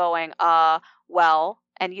going,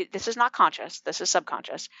 this is not conscious, this is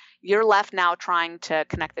subconscious. You're left now trying to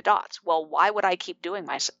connect the dots. Well, why would I keep doing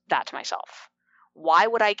that to myself? Why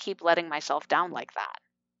would I keep letting myself down like that?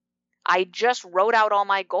 I just wrote out all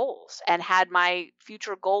my goals and had my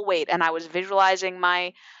future goal weight, and I was visualizing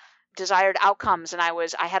my desired outcomes, and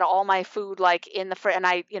I had all my food like in the fridge, and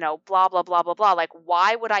I, blah, blah, blah, blah, blah. Like,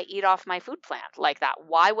 why would I eat off my food plan like that?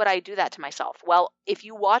 Why would I do that to myself? Well, if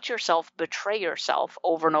you watch yourself betray yourself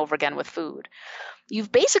over and over again with food,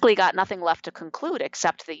 you've basically got nothing left to conclude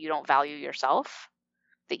except that you don't value yourself,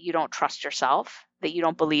 that you don't trust yourself, that you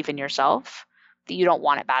don't believe in yourself, that you don't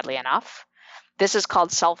want it badly enough. This is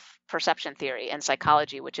called self-perception theory in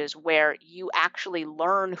psychology, which is where you actually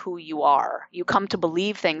learn who you are. You come to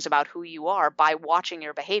believe things about who you are by watching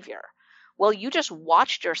your behavior. Well, you just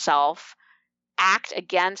watched yourself act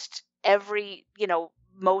against every,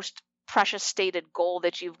 most precious stated goal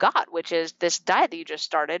that you've got, which is this diet that you just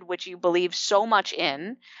started, which you believe so much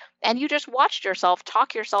in, and you just watched yourself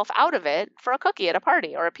talk yourself out of it for a cookie at a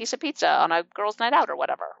party or a piece of pizza on a girls' night out or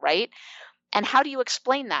whatever, right? And how do you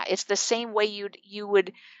explain that? It's the same way you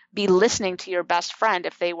would be listening to your best friend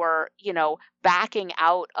if they were, backing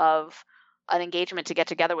out of an engagement to get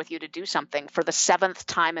together with you to do something for the 7th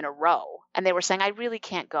time in a row. And they were saying, I really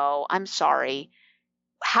can't go. I'm sorry.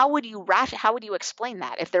 How would you explain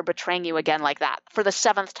that if they're betraying you again like that for the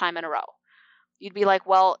 7th time in a row? You'd be like,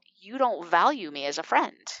 well, you don't value me as a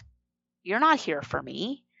friend. You're not here for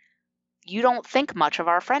me. You don't think much of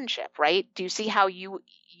our friendship, right? Do you see how you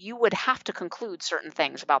would have to conclude certain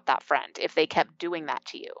things about that friend if they kept doing that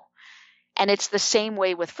to you? And it's the same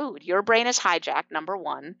way with food. Your brain is hijacked, number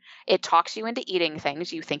one. It talks you into eating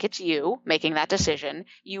things. You think it's you making that decision.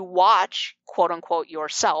 You watch, quote unquote,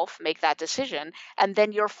 yourself make that decision. And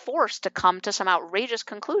then you're forced to come to some outrageous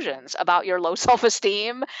conclusions about your low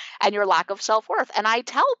self-esteem and your lack of self-worth. And I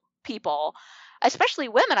tell people, especially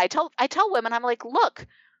women, I tell women, I'm like, look,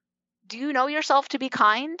 do you know yourself to be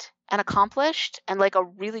kind and accomplished and like a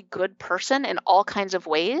really good person in all kinds of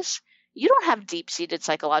ways? You don't have deep-seated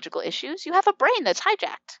psychological issues. You have a brain that's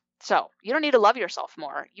hijacked. So you don't need to love yourself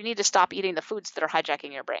more. You need to stop eating the foods that are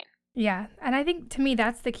hijacking your brain. Yeah. And I think to me,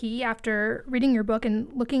 that's the key after reading your book and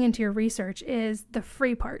looking into your research is the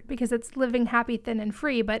free part, because it's living happy, thin, and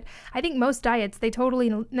free. But I think most diets, they totally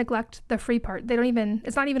neglect the free part.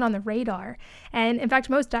 It's not even on the radar. And in fact,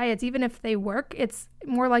 most diets, even if they work, it's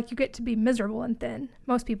more like you get to be miserable and thin.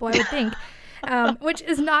 Most people, I would think. Which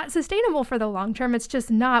is not sustainable for the long term. It's just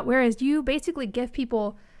not. Whereas you basically give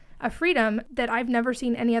people a freedom that I've never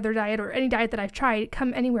seen any other diet or any diet that I've tried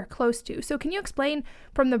come anywhere close to. So can you explain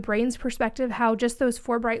from the brain's perspective how just those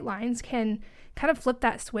 4 bright lines can kind of flip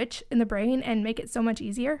that switch in the brain and make it so much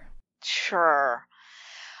easier? Sure.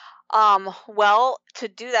 Well, to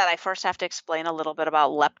do that, I first have to explain a little bit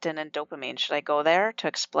about leptin and dopamine. Should I go there to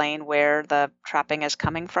explain where the trapping is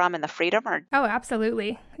coming from and the freedom? Oh,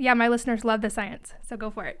 absolutely. Yeah, my listeners love the science, so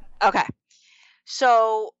go for it. Okay.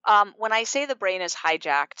 So when I say the brain is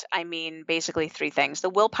hijacked, I mean basically 3 things. The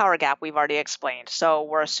willpower gap we've already explained. So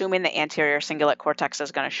we're assuming the anterior cingulate cortex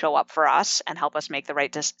is going to show up for us and help us make the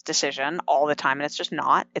right decision all the time. And it's just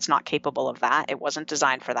not. It's not capable of that. It wasn't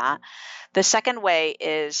designed for that. The second way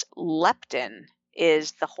is leptin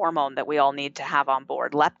is the hormone that we all need to have on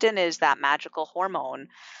board. Leptin is that magical hormone.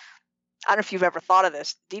 I don't know if you've ever thought of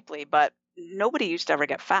this deeply, but nobody used to ever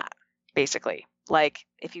get fat, basically. Like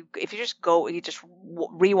if you just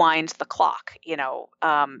rewind the clock,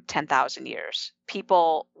 10,000 years,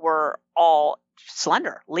 people were all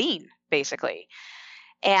slender, lean, basically.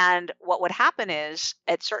 And what would happen is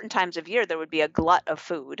at certain times of year, there would be a glut of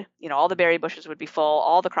food. All the berry bushes would be full.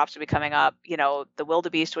 All the crops would be coming up. The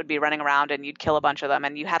wildebeest would be running around and you'd kill a bunch of them.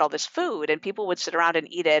 And you had all this food and people would sit around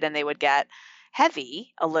and eat it and they would get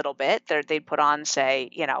heavy a little bit. They'd put on, say,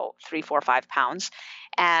 3, 4, 5 pounds.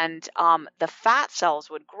 And the fat cells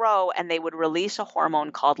would grow and they would release a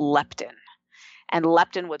hormone called leptin. And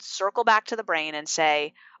leptin would circle back to the brain and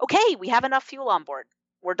say, okay, we have enough fuel on board.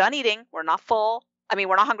 We're done eating. We're not full. I mean,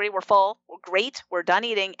 we're not hungry, we're full, we're great, we're done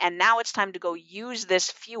eating, and now it's time to go use this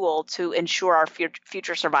fuel to ensure our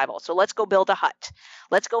future survival. So let's go build a hut.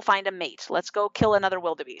 Let's go find a mate. Let's go kill another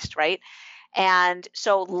wildebeest, right? And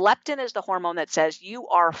so leptin is the hormone that says you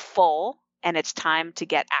are full and it's time to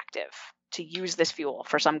get active, to use this fuel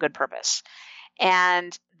for some good purpose.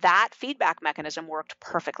 And that feedback mechanism worked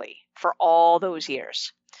perfectly for all those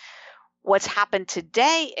years. What's happened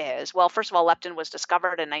today is, well, first of all, leptin was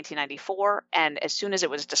discovered in 1994. And as soon as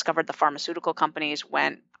it was discovered, the pharmaceutical companies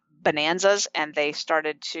went bonanzas and they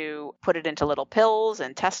started to put it into little pills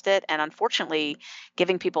and test it. And unfortunately,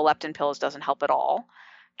 giving people leptin pills doesn't help at all.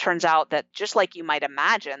 Turns out that just like you might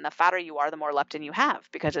imagine, the fatter you are, the more leptin you have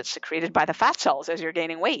because it's secreted by the fat cells as you're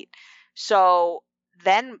gaining weight. So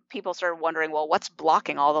then people started wondering, well, what's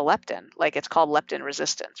blocking all the leptin? Like it's called leptin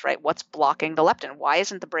resistance, right? What's blocking the leptin? Why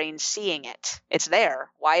isn't the brain seeing it? It's there.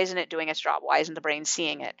 Why isn't it doing its job? Why isn't the brain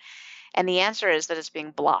seeing it? And the answer is that it's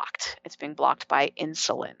being blocked. It's being blocked by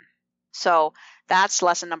insulin. So that's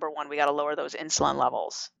lesson number one. We got to lower those insulin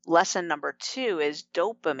levels. Lesson number two is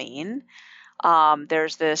dopamine.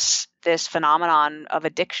 There's this phenomenon of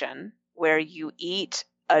addiction where you eat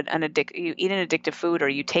an addictive food or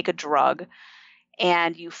you take a drug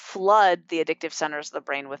and you flood the addictive centers of the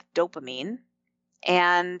brain with dopamine.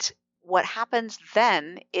 And what happens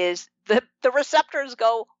then is the receptors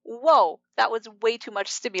go, whoa, that was way too much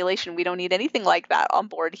stimulation. We don't need anything like that on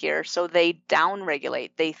board here. So they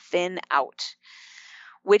downregulate, they thin out,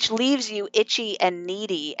 which leaves you itchy and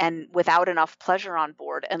needy and without enough pleasure on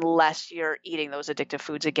board unless you're eating those addictive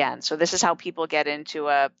foods again. So this is how people get into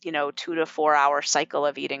a 2 to 4 hour cycle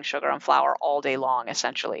of eating sugar and flour all day long,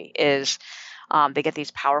 essentially, is they get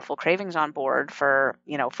these powerful cravings on board for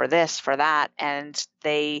this, for that, and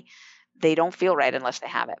they don't feel right unless they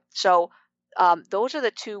have it. So those are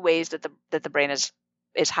the two ways that the brain is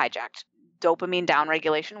hijacked. Dopamine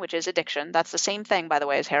downregulation, which is addiction. That's the same thing, by the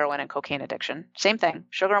way, as heroin and cocaine addiction. Same thing.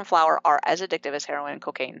 Sugar and flour are as addictive as heroin and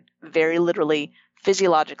cocaine. Very literally,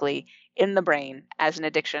 physiologically, in the brain, as an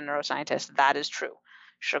addiction neuroscientist, that is true.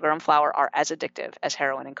 Sugar and flour are as addictive as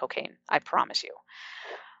heroin and cocaine. I promise you.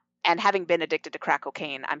 And having been addicted to crack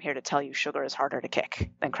cocaine, I'm here to tell you sugar is harder to kick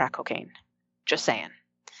than crack cocaine. Just saying.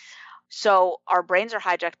 So our brains are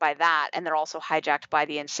hijacked by that, and they're also hijacked by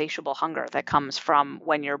the insatiable hunger that comes from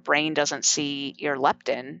when your brain doesn't see your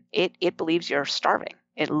leptin. It believes you're starving.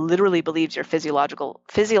 It literally believes you're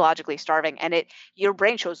physiologically starving, and your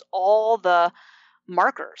brain shows all the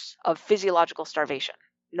markers of physiological starvation.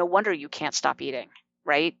 No wonder you can't stop eating,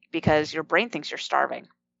 right? Because your brain thinks you're starving.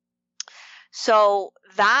 So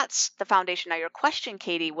that's the foundation. Now, your question,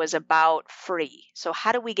 Katie, was about free. So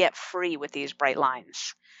how do we get free with these bright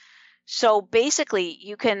lines? So basically,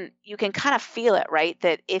 you can kind of feel it, right?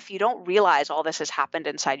 That if you don't realize all this has happened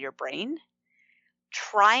inside your brain,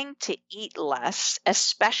 trying to eat less,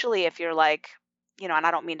 especially if you're like, and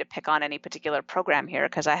I don't mean to pick on any particular program here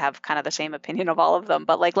because I have kind of the same opinion of all of them,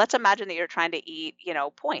 but like, let's imagine that you're trying to eat,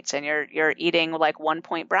 points and you're eating like 1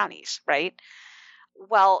 point brownies, right?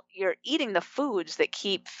 Well, you're eating the foods that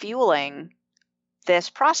keep fueling this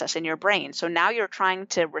process in your brain. So now you're trying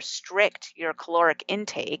to restrict your caloric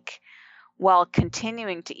intake while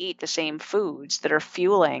continuing to eat the same foods that are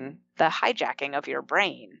fueling the hijacking of your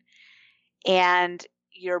brain. And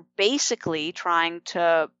you're basically trying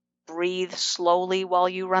to breathe slowly while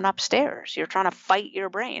you run upstairs. You're trying to fight your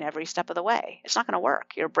brain every step of the way. It's not going to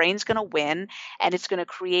work. Your brain's going to win, and it's going to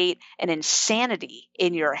create an insanity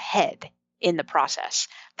in your head in the process,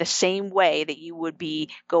 the same way that you would be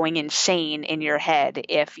going insane in your head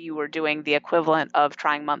if you were doing the equivalent of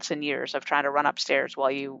trying months and years of trying to run upstairs while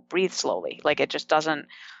you breathe slowly. Like it just doesn't,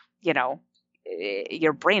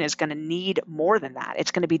 your brain is going to need more than that. It's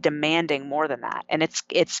going to be demanding more than that. And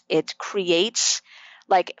it creates,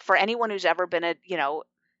 like, for anyone who's ever been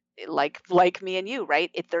like me and you,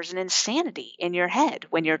 right? There's an insanity in your head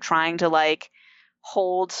when you're trying to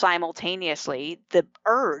hold simultaneously the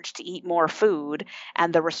urge to eat more food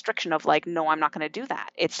and the restriction of no, I'm not going to do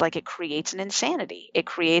that. It's like it creates an insanity. It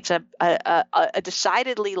creates a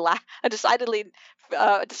decided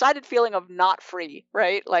feeling of not free,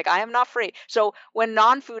 right? Like I am not free. So when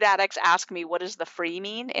non-food addicts ask me, what does the free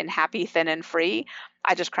mean in happy, thin, and free?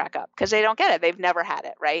 I just crack up because they don't get it. They've never had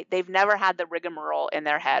it, right? They've never had the rigmarole in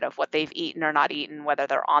their head of what they've eaten or not eaten, whether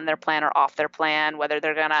they're on their plan or off their plan, whether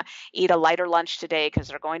they're going to eat a lighter lunch today because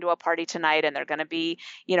they're going to a party tonight and they're going to be,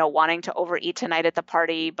 wanting to overeat tonight at the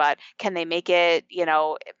party, but can they make it,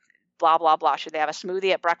 blah, blah, blah. Should they have a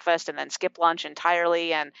smoothie at breakfast and then skip lunch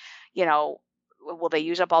entirely? And, will they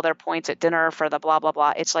use up all their points at dinner for the blah, blah,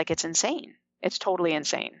 blah? It's like, it's insane. It's totally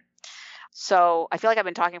insane. So I feel like I've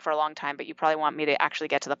been talking for a long time, but you probably want me to actually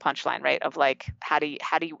get to the punchline, right? Of like, how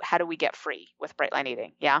do we get free with bright line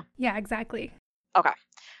eating? Yeah. Yeah, exactly. Okay.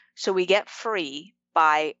 So we get free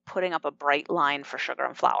by putting up a bright line for sugar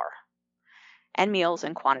and flour and meals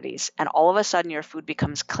and quantities. And all of a sudden your food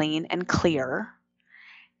becomes clean and clear.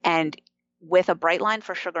 And with a bright line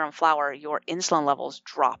for sugar and flour, your insulin levels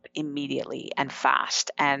drop immediately and fast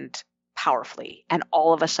and powerfully. And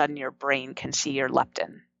all of a sudden your brain can see your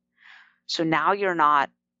leptin. So now you're not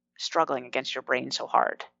struggling against your brain so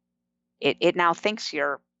hard. It now thinks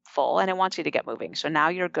you're full and it wants you to get moving. So now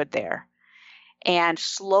you're good there. And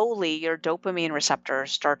slowly your dopamine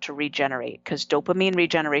receptors start to regenerate because dopamine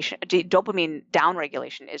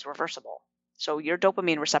downregulation is reversible. So your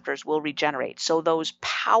dopamine receptors will regenerate. So those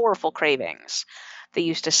powerful cravings that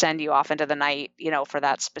used to send you off into the night, for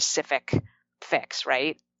that specific fix,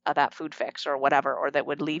 right? That food fix or whatever, or that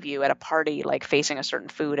would leave you at a party like facing a certain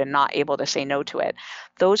food and not able to say no to it.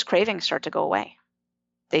 Those cravings start to go away.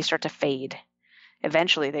 They start to fade.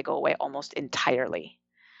 Eventually they go away almost entirely.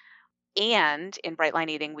 And in bright line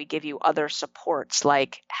eating, we give you other supports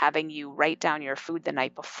like having you write down your food the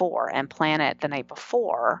night before and plan it the night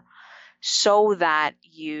before so that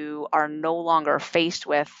you are no longer faced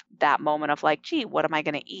with that moment of like, gee, what am I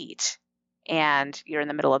going to eat? And you're in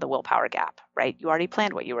the middle of the willpower gap, right? You already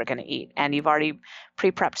planned what you were going to eat and you've already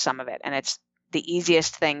pre-prepped some of it. And it's the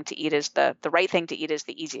easiest thing to eat is the right thing to eat is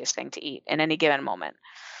the easiest thing to eat in any given moment.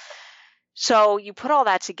 So you put all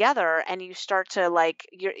that together and you start to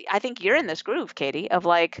I think you're in this groove, Katie, of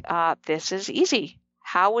like, this is easy.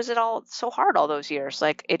 How was it all so hard all those years?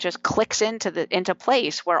 Like it just clicks into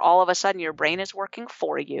place where all of a sudden your brain is working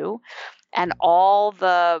for you and all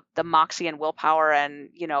the moxie and willpower and,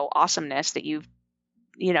 awesomeness that you've,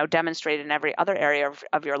 demonstrated in every other area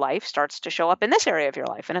of your life starts to show up in this area of your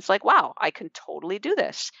life. And it's like, wow, I can totally do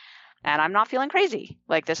this. And I'm not feeling crazy.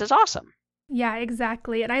 Like, this is awesome. Yeah,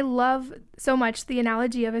 exactly. And I love so much the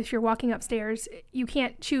analogy of if you're walking upstairs, you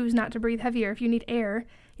can't choose not to breathe heavier. If you need air,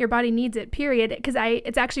 your body needs it, period. Because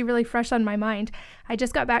it's actually really fresh on my mind. I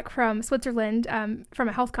just got back from Switzerland from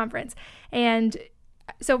a health conference. And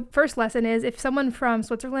so first lesson is if someone from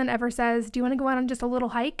Switzerland ever says, do you want to go out on just a little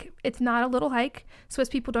hike? It's not a little hike. Swiss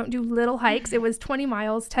people don't do little hikes. It was 20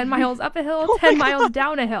 miles, 10 miles up a hill, 10 miles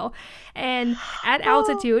down a hill. And at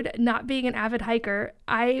altitude, not being an avid hiker,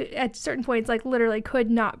 I, at certain points, literally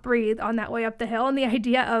could not breathe on that way up the hill. And the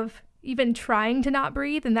idea of even trying to not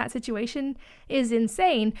breathe in that situation is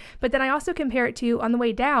insane. But then I also compare it to on the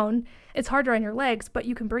way down, it's harder on your legs, but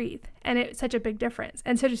you can breathe. And it's such a big difference.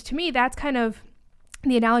 And so just to me, that's kind of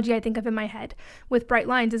the analogy I think of in my head with bright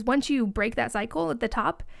lines is once you break that cycle at the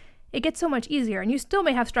top, it gets so much easier. And you still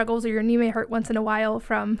may have struggles or your knee may hurt once in a while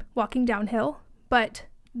from walking downhill, but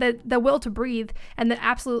the will to breathe and the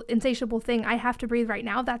absolute insatiable thing, I have to breathe right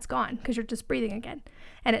now, that's gone because you're just breathing again.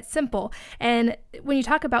 And it's simple. And when you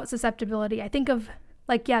talk about susceptibility, I think of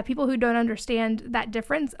people who don't understand that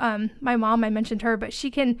difference. My mom, I mentioned her, but she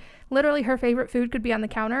can literally, her favorite food could be on the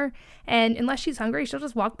counter. And unless she's hungry, she'll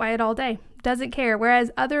just walk by it all day. Doesn't care.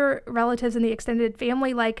 Whereas other relatives in the extended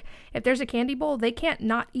family, if there's a candy bowl, they can't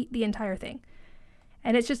not eat the entire thing.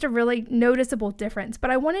 And it's just a really noticeable difference.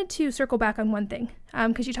 But I wanted to circle back on one thing,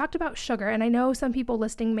 because you talked about sugar. And I know some people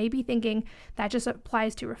listening may be thinking that just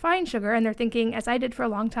applies to refined sugar. And they're thinking, as I did for a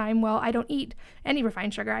long time, well, I don't eat any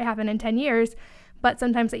refined sugar. I haven't in 10 years. But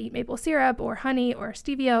sometimes I eat maple syrup or honey or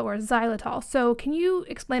stevia or xylitol. So can you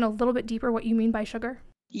explain a little bit deeper what you mean by sugar?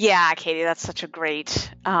 Yeah, Katie, that's such a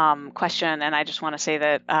great question. And I just want to say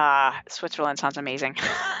that Switzerland sounds amazing.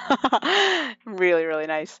 Really, really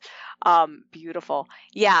nice. Beautiful.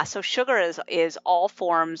 Yeah, so sugar is all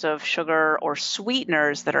forms of sugar or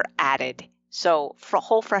sweeteners that are added. So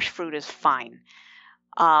whole fresh fruit is fine.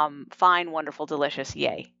 Fine, wonderful, delicious,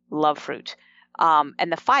 yay. Love fruit.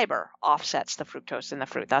 And the fiber offsets the fructose in the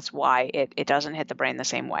fruit. That's why it doesn't hit the brain the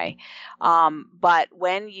same way. But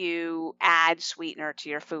when you add sweetener to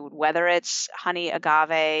your food, whether it's honey,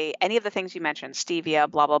 agave, any of the things you mentioned, stevia,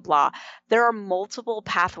 blah, blah, blah, there are multiple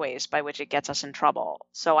pathways by which it gets us in trouble.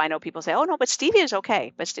 So I know people say, oh, no, but stevia is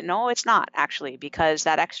okay. But no, it's not actually, because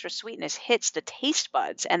that extra sweetness hits the taste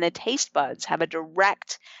buds, and the taste buds have a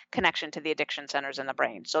direct connection to the addiction centers in the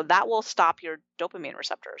brain. So that will stop your dopamine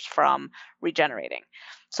receptors from regenerating.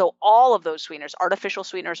 So all of those sweeteners, artificial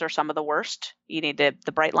sweeteners, are some of the worst. You need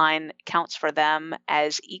the bright line counts for them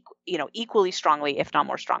as equally strongly, if not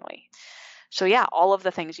more strongly. So yeah, all of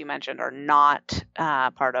the things you mentioned are not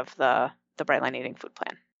part of the bright line eating food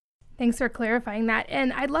plan. Thanks for clarifying that.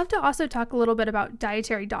 And I'd love to also talk a little bit about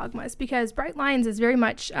dietary dogmas, because bright lines is very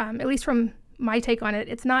much, at least from my take on it,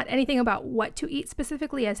 it's not anything about what to eat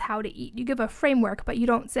specifically as how to eat. You give a framework, but you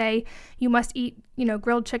don't say you must eat,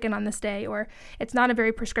 grilled chicken on this day, or it's not a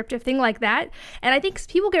very prescriptive thing like that. And I think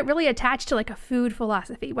people get really attached to like a food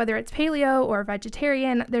philosophy, whether it's paleo or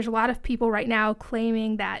vegetarian. There's a lot of people right now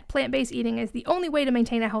claiming that plant-based eating is the only way to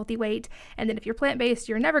maintain a healthy weight. And then if you're plant-based,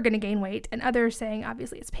 you're never going to gain weight. And others saying,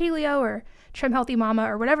 obviously, it's paleo or Trim Healthy Mama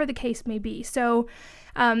or whatever the case may be. So,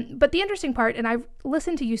 but the interesting part, and I've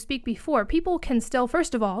listened to you speak before, people can still,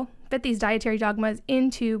 first of all, fit these dietary dogmas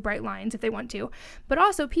into bright lines if they want to, but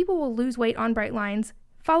also people will lose weight on bright lines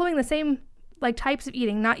following the same like types of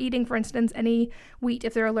eating, not eating, for instance, any wheat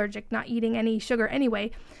if they're allergic, not eating any sugar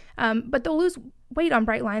anyway, but they'll lose weight on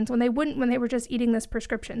bright lines when they wouldn't when they were just eating this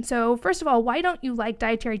prescription. So first of all, why don't you like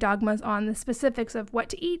dietary dogmas on the specifics of what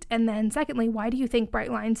to eat? And then secondly, why do you think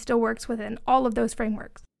bright lines still works within all of those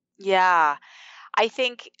frameworks? Yeah, I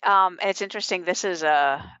think, and it's interesting,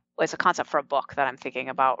 it's a concept for a book that I'm thinking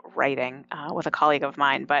about writing with a colleague of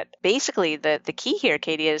mine. But basically, the key here,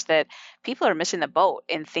 Katie, is that people are missing the boat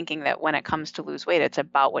in thinking that when it comes to lose weight, it's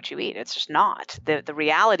about what you eat. It's just not. The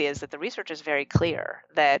reality is that the research is very clear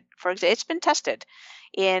that, for example, it's been tested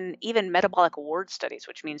in even metabolic ward studies,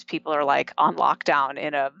 which means people are like on lockdown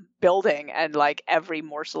in a building and like every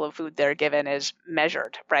morsel of food they're given is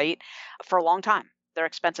measured, right, for a long time. They're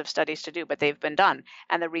expensive studies to do, but they've been done.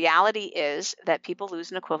 And the reality is that people lose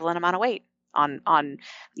an equivalent amount of weight on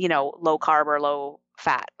low carb or low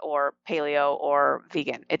fat or paleo or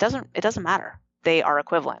vegan. It doesn't matter. They are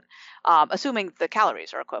equivalent, assuming the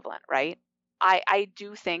calories are equivalent, right? I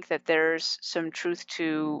do think that there's some truth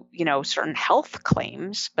to, certain health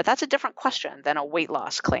claims, but that's a different question than a weight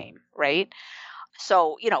loss claim, right?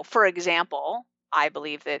 So, for example, I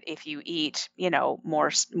believe that if you eat,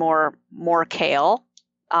 more kale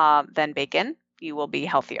than bacon, you will be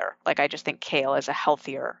healthier. Like I just think kale is a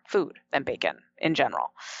healthier food than bacon in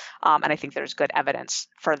general, and I think there's good evidence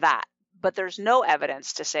for that. But there's no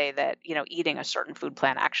evidence to say that eating a certain food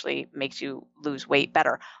plan actually makes you lose weight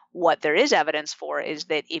better. What there is evidence for is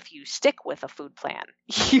that if you stick with a food plan,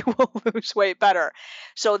 you will lose weight better.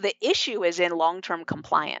 So the issue is in long-term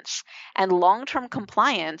compliance, and long-term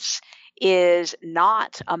compliance is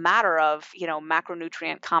not a matter of,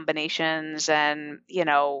 macronutrient combinations and,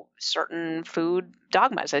 certain food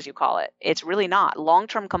dogmas, as you call it. It's really not.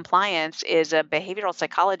 Long-term compliance is a behavioral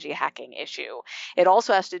psychology hacking issue. It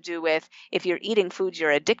also has to do with if you're eating foods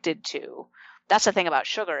you're addicted to. That's the thing about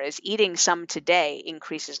sugar, is eating some today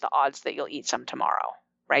increases the odds that you'll eat some tomorrow.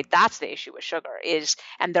 Right? That's the issue with sugar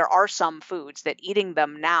and there are some foods that eating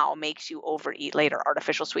them now makes you overeat later.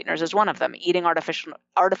 Artificial sweeteners is one of them. Eating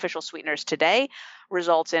artificial sweeteners today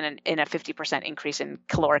results in a 50% increase in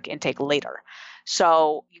caloric intake later.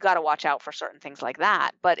 So you got to watch out for certain things like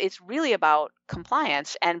that. But it's really about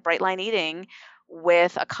compliance and bright line eating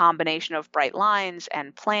with a combination of bright lines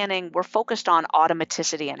and planning. We're focused on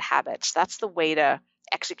automaticity and habits. That's the way to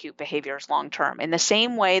execute behaviors long term. In the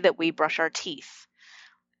same way that we brush our teeth,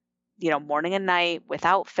 morning and night,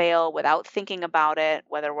 without fail, without thinking about it,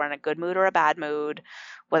 whether we're in a good mood or a bad mood,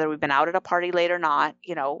 whether we've been out at a party late or not,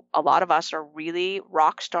 a lot of us are really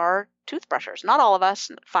rock star toothbrushers. Not all of us,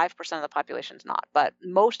 5% of the population's not, but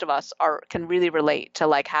most of us can really relate to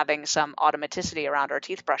like having some automaticity around our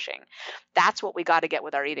teeth brushing. That's what we got to get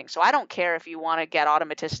with our eating. So I don't care if you want to get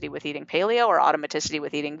automaticity with eating paleo or automaticity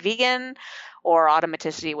with eating vegan or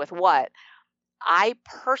automaticity with what. I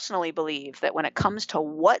personally believe that when it comes to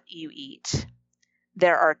what you eat,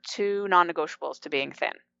 there are two non-negotiables to being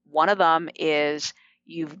thin. One of them is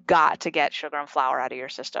you've got to get sugar and flour out of your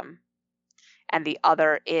system. And the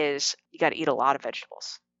other is you got to eat a lot of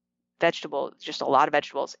vegetables. Just a lot of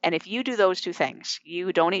vegetables. And if you do those two things,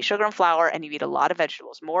 you don't eat sugar and flour and you eat a lot of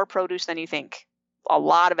vegetables, more produce than you think, a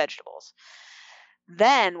lot of vegetables.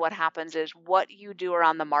 Then what happens is what you do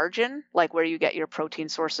around the margin, like where you get your protein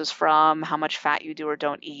sources from, how much fat you do or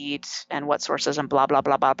don't eat, and what sources and blah, blah,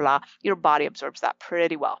 blah, blah, blah, your body absorbs that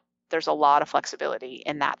pretty well. There's a lot of flexibility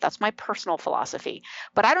in that. That's my personal philosophy.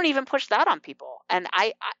 But I don't even push that on people. And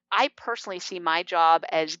I personally see my job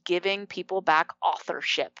as giving people back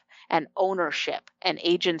authorship and ownership and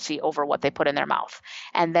agency over what they put in their mouth.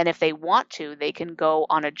 And then if they want to, they can go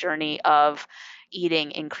on a journey of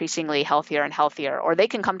eating increasingly healthier and healthier, or they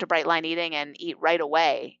can come to Bright Line Eating and eat right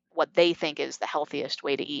away what they think is the healthiest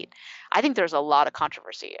way to eat. I think there's a lot of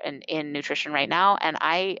controversy in nutrition right now, and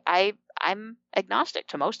I'm agnostic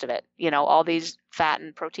to most of it. All these fat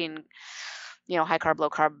and protein, high carb, low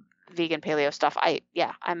carb, vegan, paleo stuff.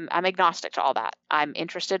 I'm agnostic to all that. I'm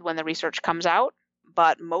interested when the research comes out,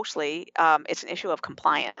 but mostly it's an issue of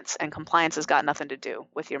compliance, and compliance has got nothing to do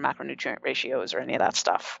with your macronutrient ratios or any of that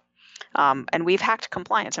stuff. And we've hacked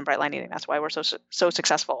compliance in bright line eating. That's why we're so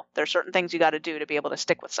successful. There's certain things you got to do to be able to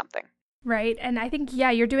stick with something. Right. And I think,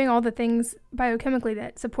 yeah, you're doing all the things biochemically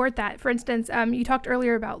that support that. For instance, you talked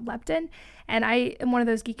earlier about leptin, and I am one of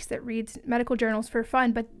those geeks that reads medical journals for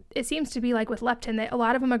fun, but it seems to be like with leptin that a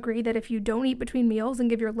lot of them agree that if you don't eat between meals and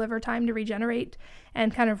give your liver time to regenerate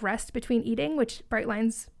and kind of rest between eating, which bright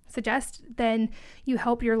lines suggest, then you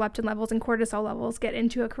help your leptin levels and cortisol levels get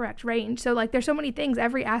into a correct range. So like there's so many things.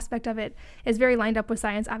 Every aspect of it is very lined up with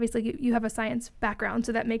science. Obviously, you have a science background,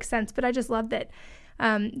 so that makes sense. But I just love that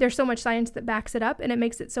there's so much science that backs it up, and it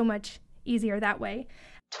makes it so much easier that way.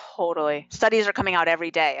 Totally. Studies are coming out every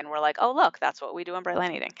day, and we're like, oh, look, that's what we do in bright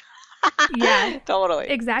line eating. Yeah, totally.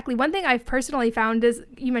 Exactly. One thing I've personally found is,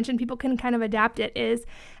 you mentioned people can kind of adapt it, is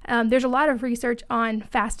there's a lot of research on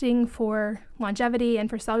fasting for longevity and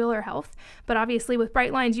for cellular health. But obviously with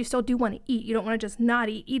bright lines, you still do want to eat. You don't want to just not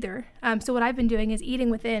eat either. So what I've been doing is eating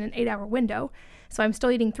within an 8-hour window. So I'm still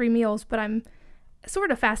eating 3 meals, but I'm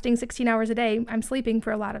sort of fasting 16 hours a day. I'm sleeping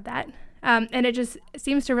for a lot of that. And it just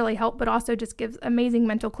seems to really help, but also just gives amazing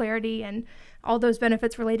mental clarity and all those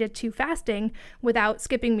benefits related to fasting without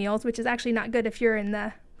skipping meals, which is actually not good if you're in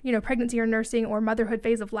the pregnancy or nursing or motherhood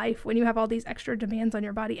phase of life when you have all these extra demands on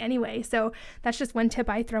your body anyway. So that's just one tip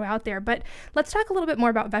I throw out there. But let's talk a little bit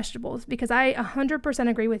more about vegetables, because I 100%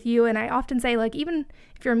 agree with you. And I often say, like, even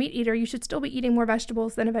if you're a meat eater, you should still be eating more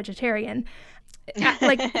vegetables than a vegetarian.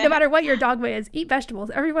 Like, no matter what your dogma is, eat vegetables.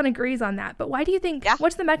 Everyone agrees on that. But why do you think,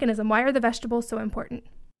 what's the mechanism? Why are the vegetables so important?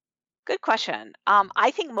 Good question. I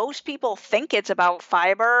think most people think it's about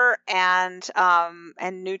fiber and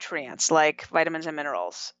nutrients like vitamins and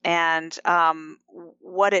minerals. And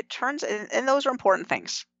what it turns, and those are important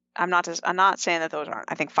things. I'm not saying that those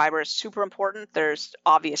aren't. I think fiber is super important. There's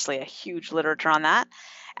obviously a huge literature on that,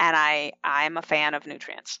 and I'm a fan of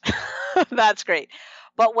nutrients. That's great.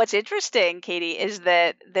 But what's interesting, Katie, is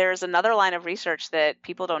that there's another line of research that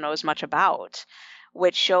people don't know as much about,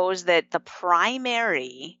 which shows that the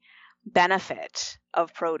primary benefit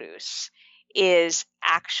of produce is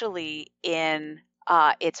actually in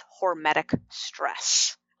its hormetic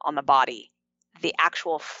stress on the body, the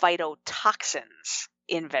actual phytotoxins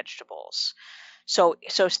in vegetables. So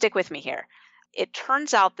stick with me here. It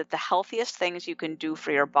turns out that the healthiest things you can do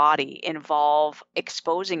for your body involve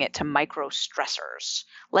exposing it to micro stressors.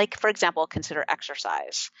 Like, for example, consider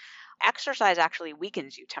exercise. Exercise actually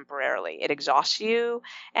weakens you temporarily. It exhausts you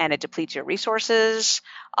and it depletes your resources.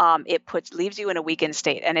 It leaves you in a weakened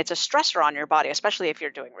state, and it's a stressor on your body, especially if you're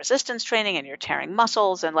doing resistance training and you're tearing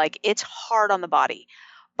muscles, and like it's hard on the body.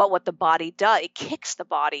 But what the body does, it kicks the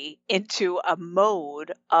body into a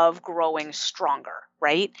mode of growing stronger,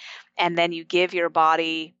 right? And then you give your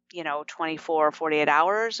body, 24, 48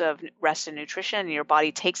 hours of rest and nutrition, and your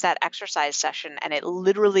body takes that exercise session and it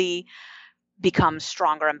literally becomes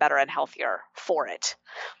stronger and better and healthier for it.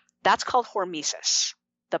 That's called hormesis,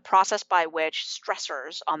 the process by which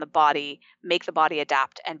stressors on the body make the body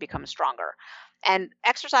adapt and become stronger. And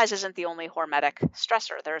exercise isn't the only hormetic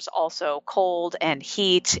stressor. There's also cold and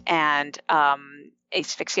heat and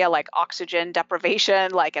asphyxia, like oxygen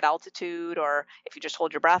deprivation, like at altitude, or if you just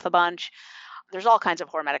hold your breath a bunch. There's all kinds of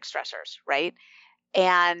hormetic stressors, right?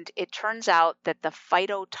 And it turns out that the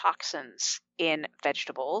phytotoxins in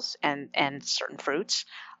vegetables and certain fruits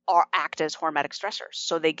act as hormetic stressors.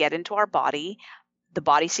 So they get into our body. The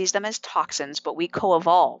body sees them as toxins, but we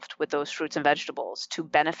co-evolved with those fruits and vegetables to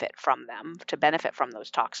benefit from them, to benefit from those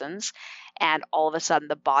toxins. And all of a sudden,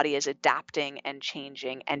 the body is adapting and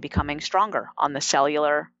changing and becoming stronger on the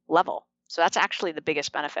cellular level. So that's actually the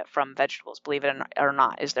biggest benefit from vegetables, believe it or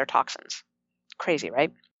not, is their toxins. Crazy,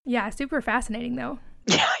 right? Yeah, super fascinating, though.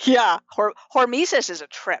 Yeah. Hormesis is a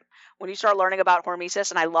trip. When you start learning about hormesis,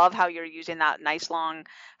 and I love how you're using that nice long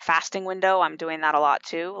fasting window. I'm doing that a lot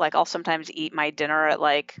too. Like I'll sometimes eat my dinner at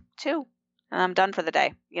like 2 and I'm done for the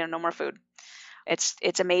day. No more food.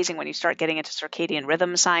 It's amazing when you start getting into circadian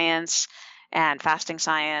rhythm science and fasting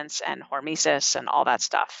science and hormesis and all that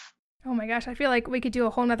stuff. Oh my gosh, I feel like we could do a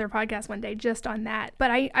whole nother podcast one day just on that. But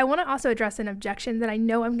I want to also address an objection that I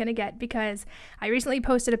know I'm going to get, because I recently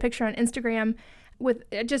posted a picture on Instagram with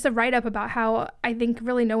just a write-up about how I think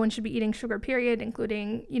really no one should be eating sugar, period,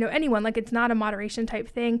 including, anyone. Like, it's not a moderation type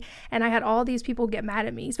thing. And I had all these people get mad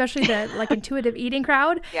at me, especially the intuitive eating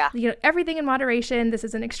crowd. Yeah. Everything in moderation. This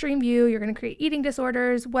is an extreme view. You're going to create eating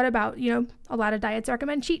disorders. What about, a lot of diets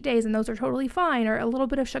recommend cheat days and those are totally fine, or a little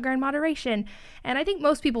bit of sugar in moderation. And I think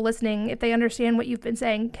most people listening, if they understand what you've been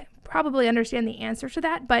saying, probably understand the answer to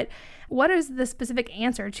that. But what is the specific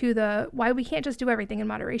answer to why we can't just do everything in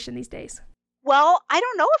moderation these days? Well, I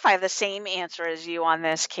don't know if I have the same answer as you on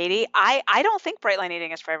this, Katie. I don't think bright line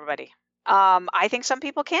eating is for everybody. I think some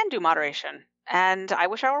people can do moderation, and I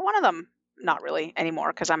wish I were one of them. Not really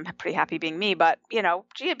anymore because I'm pretty happy being me, but gee,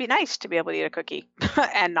 it'd be nice to be able to eat a cookie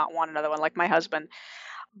and not want another one like my husband.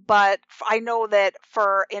 But I know that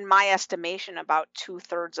in my estimation, about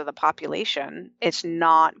 2/3 of the population, it's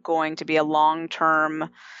not going to be a long-term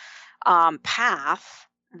path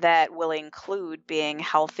that will include being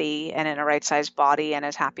healthy and in a right-sized body and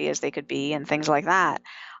as happy as they could be and things like that.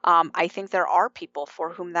 I think there are people for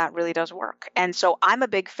whom that really does work. And so I'm a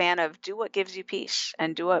big fan of do what gives you peace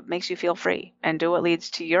and do what makes you feel free and do what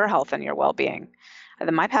leads to your health and your well-being. And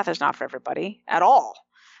then my path is not for everybody at all.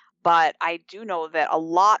 But I do know that a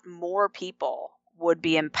lot more people would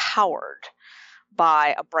be empowered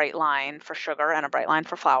by a bright line for sugar and a bright line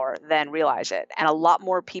for flour than realize it. And a lot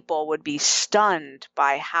more people would be stunned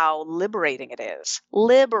by how liberating it is,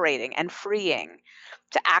 liberating and freeing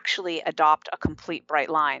to actually adopt a complete bright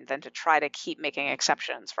line than to try to keep making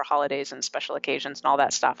exceptions for holidays and special occasions and all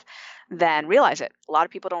that stuff, then realize it. A lot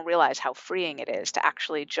of people don't realize how freeing it is to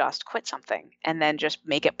actually just quit something and then just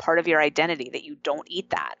make it part of your identity that you don't eat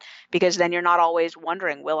that, because then you're not always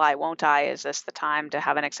wondering, will I, won't I, is this the time to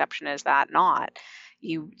have an exception, is that not?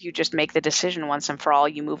 You just make the decision once and for all.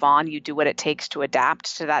 You move on. You do what it takes to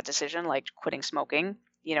adapt to that decision, like quitting smoking.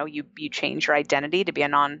 You change your identity to be a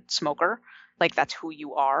non-smoker. Like that's who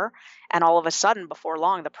you are. And all of a sudden, before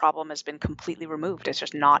long, the problem has been completely removed. It's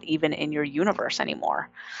just not even in your universe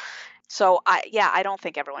anymore. So I don't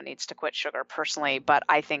think everyone needs to quit sugar personally, but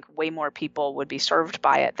I think way more people would be served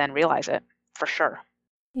by it than realize it, for sure.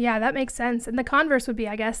 Yeah, that makes sense. And the converse would be,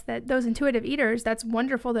 I guess, that those intuitive eaters, that's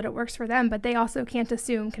wonderful that it works for them, but they also can't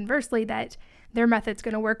assume, conversely, that their method's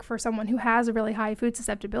going to work for someone who has a really high food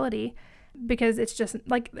susceptibility, because it's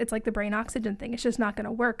like the brain oxygen thing. It's just not going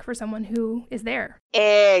to work for someone who is there.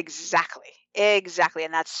 Exactly.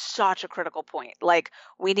 And that's such a critical point. Like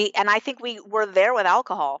and I think we're there with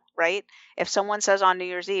alcohol, right? If someone says on New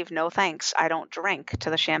Year's Eve, no thanks, I don't drink, to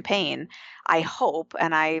the champagne, I hope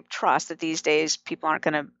and I trust that these days people aren't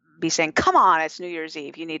going to be saying, come on, it's New Year's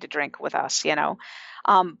Eve, you need to drink with us,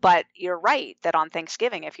 But you're right that on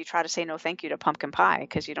Thanksgiving, if you try to say no thank you to pumpkin pie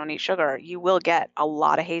because you don't eat sugar, you will get a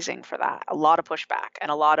lot of hazing for that, a lot of pushback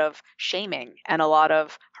and a lot of shaming and a lot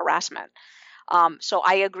of harassment. So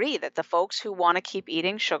I agree that the folks who want to keep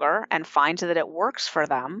eating sugar and find that it works for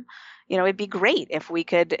them, it'd be great if we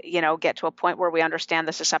could, get to a point where we understand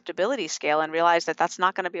the susceptibility scale and realize that that's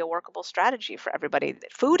not going to be a workable strategy for everybody.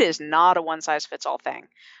 Food is not a one-size-fits-all thing.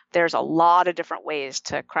 There's a lot of different ways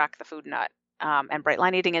to crack the food nut. And bright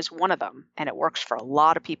line eating is one of them, and it works for a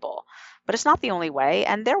lot of people. But it's not the only way,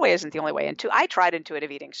 and their way isn't the only way. And I tried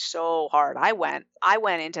intuitive eating so hard. I went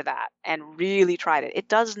into that and really tried it. It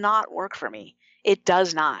does not work for me. It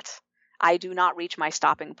does not. I do not reach my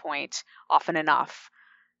stopping point often enough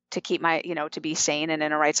to keep to be sane and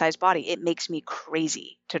in a right-sized body. It makes me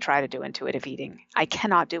crazy to try to do intuitive eating. I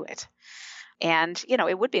cannot do it. And,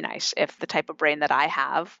 it would be nice if the type of brain that I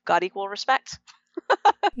have got equal respect.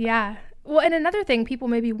 Yeah. Well, and another thing people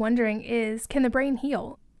may be wondering is, can the brain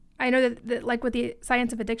heal? I know that like with the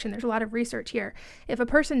science of addiction, there's a lot of research here. If a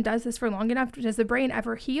person does this for long enough, does the brain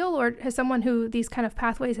ever heal? Or has someone who these kind of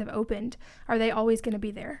pathways have opened, are they always going to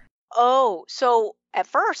be there? Oh, so at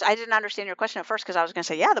first, I didn't understand your question at first because I was going to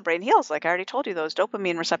say, yeah, the brain heals. Like I already told you, those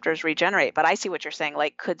dopamine receptors regenerate. But I see what you're saying.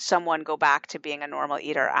 Like, could someone go back to being a normal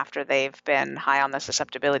eater after they've been high on the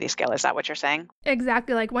susceptibility scale? Is that what you're saying?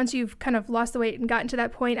 Exactly. Like once you've kind of lost the weight and gotten to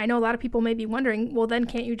that point, I know a lot of people may be wondering, well, then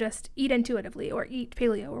can't you just eat intuitively or eat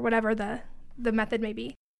paleo or whatever the method may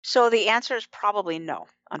be? So the answer is probably no,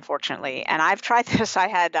 unfortunately. And I've tried this. I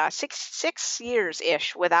had 6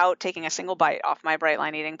 years-ish without taking a single bite off my bright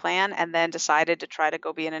line eating plan, and then decided to try to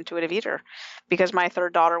go be an intuitive eater because my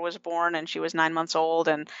third daughter was born and she was 9 months old.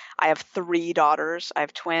 And I have 3 daughters. I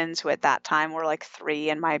have twins who at that time were like 3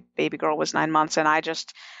 and my baby girl was 9 months. And I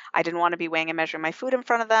didn't want to be weighing and measuring my food in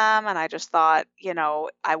front of them. And I just thought,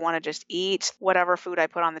 I want to just eat whatever food I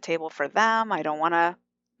put on the table for them. I don't want to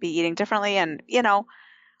be eating differently. And,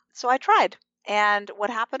 so I tried. And what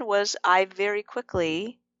happened was I very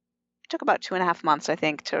quickly, it took about 2.5 months, I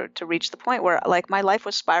think, to reach the point where like my life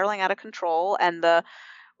was spiraling out of control. And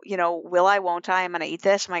will I, won't I, am I going to eat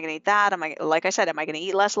this? Am I going to eat that? Like I said, am I going to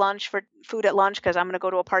eat less food at lunch because I'm going to go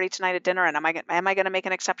to a party tonight at dinner? And am I going to make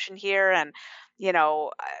an exception here? And,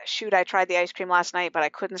 shoot, I tried the ice cream last night, but I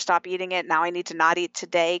couldn't stop eating it. Now I need to not eat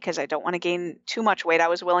today because I don't want to gain too much weight. I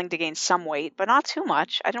was willing to gain some weight, but not too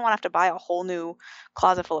much. I didn't want to have to buy a whole new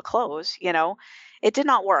closet full of clothes. It did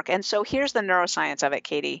not work. And so here's the neuroscience of it,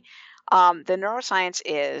 Katie. The neuroscience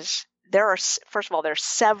is first of all, there's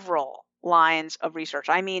several lines of research.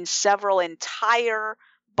 I mean, several entire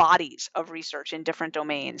bodies of research in different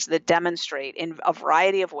domains that demonstrate in a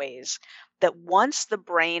variety of ways that once the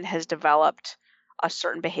brain has developed a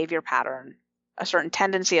certain behavior pattern, a certain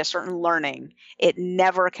tendency, a certain learning, it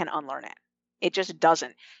never can unlearn it. It just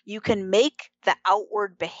doesn't. You can make the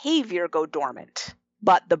outward behavior go dormant,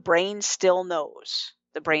 but the brain still knows.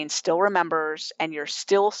 The brain still remembers, and you're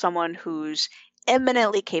still someone who's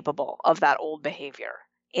eminently capable of that old behavior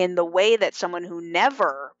in the way that someone who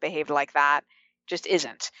never behaved like that just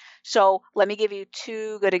isn't. So let me give you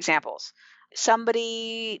two good examples.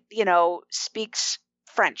 Somebody, speaks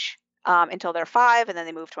French until they're 5, and then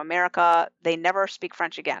they move to America. They never speak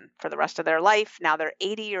French again for the rest of their life. Now they're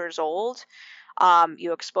 80 years old.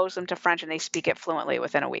 You expose them to French and they speak it fluently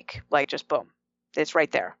within a week. Like just boom, it's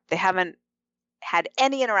right there. They haven't had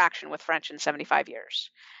any interaction with French in 75 years,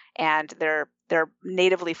 and they're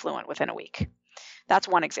natively fluent within a week. That's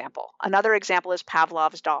one example. Another example is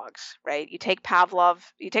Pavlov's dogs, right? You take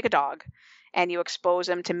a dog and you expose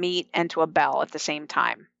him to meat and to a bell at the same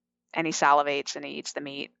time. And he salivates and he eats the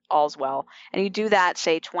meat, all's well. And you do that,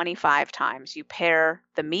 say, 25 times. You pair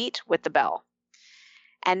the meat with the bell.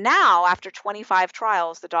 And now, after 25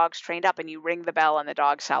 trials, the dog's trained up and you ring the bell and the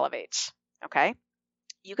dog salivates, okay?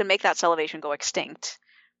 You can make that salivation go extinct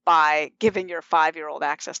by giving your 5-year-old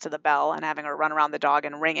access to the bell and having her run around the dog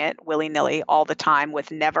and ring it willy-nilly all the time with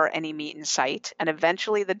never any meat in sight. And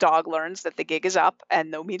eventually the dog learns that the gig is up and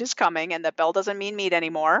no meat is coming and the bell doesn't mean meat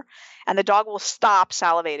anymore. And the dog will stop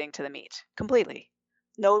salivating to the meat completely.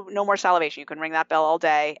 No more salivation. You can ring that bell all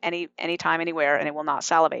day, anytime, anywhere, and it will not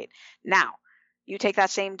salivate. Now, you take that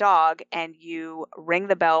same dog and you ring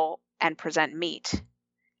the bell and present meat.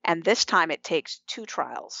 And this time it takes 2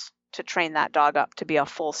 trials to train that dog up to be a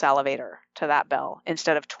full salivator to that bell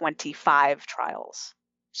instead of 25 trials.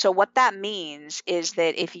 So what that means is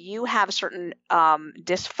that if you have certain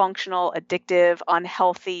dysfunctional, addictive,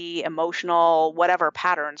 unhealthy, emotional, whatever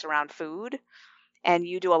patterns around food, and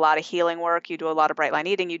you do a lot of healing work, you do a lot of bright line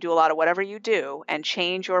eating, you do a lot of whatever you do and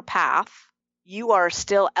change your path, you are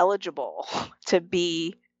still eligible to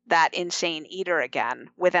be that insane eater again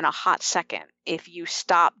within a hot second if you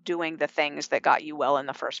stop doing the things that got you well in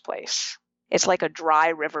the first place. It's like a dry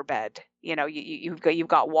riverbed. You've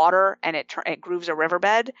got water and it grooves a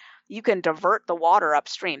riverbed. You can divert the water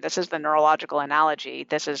upstream. This is the neurological analogy.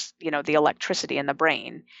 This is, the electricity in the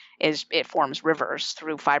brain it forms rivers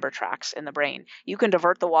through fiber tracts in the brain. You can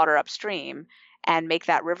divert the water upstream and make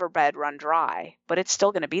that riverbed run dry, but it's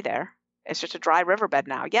still going to be there. It's just a dry riverbed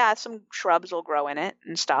now. Yeah, some shrubs will grow in it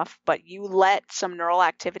and stuff, but you let some neural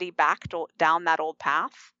activity back down that old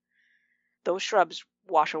path, those shrubs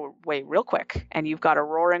wash away real quick, and you've got a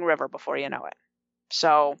roaring river before you know it.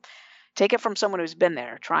 So take it from someone who's been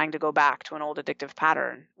there, trying to go back to an old addictive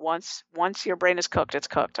pattern. Once your brain is cooked, it's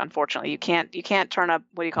cooked. Unfortunately, you can't turn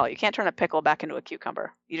you can't turn a pickle back into a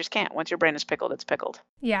cucumber. You just can't. Once your brain is pickled, it's pickled.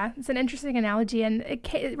 Yeah, it's an interesting analogy, and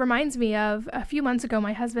it reminds me of a few months ago,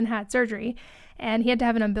 my husband had surgery, and he had to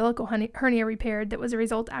have an umbilical hernia repaired that was a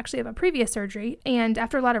result actually of a previous surgery. And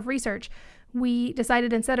after a lot of research, we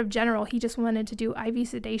decided instead of general, he just wanted to do IV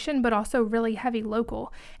sedation, but also really heavy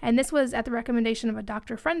local. And this was at the recommendation of a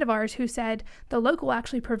doctor friend of ours who said the local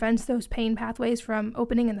actually prevents those pain pathways from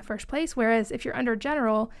opening in the first place. Whereas if you're under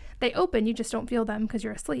general, they open, you just don't feel them because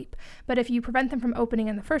you're asleep. But if you prevent them from opening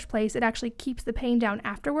in the first place, it actually keeps the pain down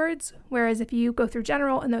afterwards. Whereas if you go through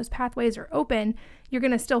general and those pathways are open, you're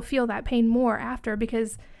going to still feel that pain more after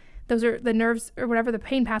because those are the nerves or whatever, the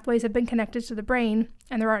pain pathways have been connected to the brain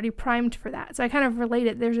and they're already primed for that. So I kind of relate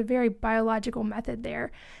it. There's a very biological method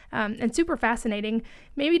there and super fascinating,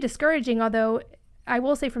 maybe discouraging, although I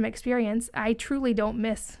will say from experience, I truly don't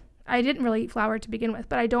miss, I didn't really eat flour to begin with,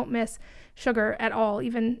 but I don't miss sugar at all,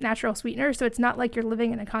 even natural sweeteners. So it's not like you're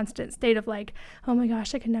living in a constant state of like, oh my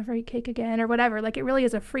gosh, I can never eat cake again or whatever. Like it really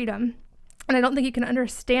is a freedom. And I don't think you can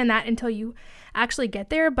understand that until you actually get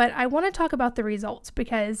there. But I want to talk about the results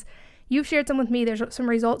because you've shared some with me. There's some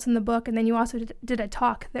results in the book. And then you also did a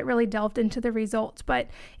talk that really delved into the results. But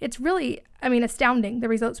it's really, astounding, the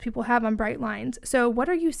results people have on Bright Lines. So what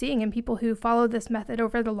are you seeing in people who follow this method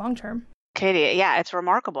over the long term? Katie, yeah, it's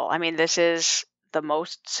remarkable. This is the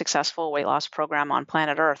most successful weight loss program on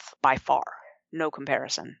planet Earth by far. No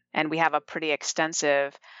comparison. And we have a pretty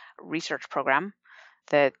extensive research program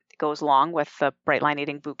that goes along with the Bright Line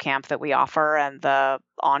Eating Bootcamp that we offer and the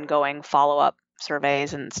ongoing follow-up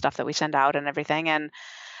surveys and stuff that we send out and everything. And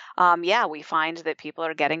we find that people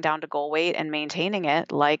are getting down to goal weight and maintaining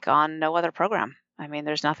it like on no other program.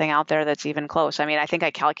 There's nothing out there that's even close. I think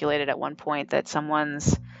I calculated at one point that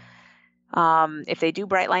someone's, if they do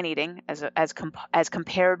Bright Line Eating as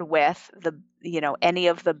compared with the, any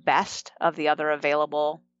of the best of the other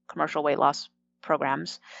available commercial weight loss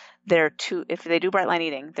programs, if they do bright line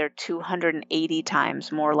eating, they're 280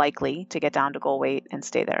 times more likely to get down to goal weight and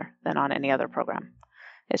stay there than on any other program.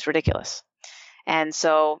 It's ridiculous. And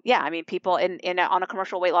so, yeah, I mean, people on a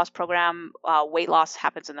commercial weight loss program, weight loss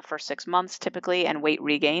happens in the first 6 months typically, and weight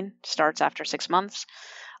regain starts after 6 months.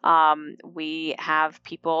 We have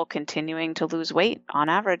people continuing to lose weight on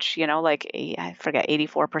average, like I forget,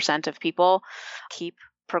 84% of people keep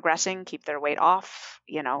progressing, keep their weight off.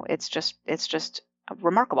 It's just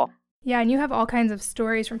remarkable. Yeah, and you have all kinds of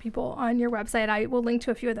stories from people on your website. I will link to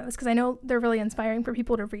a few of those because I know they're really inspiring for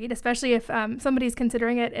people to read, especially if somebody's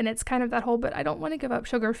considering it and it's kind of that whole, but I don't want to give up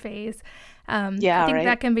sugar phase. I think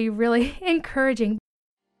that can be really encouraging.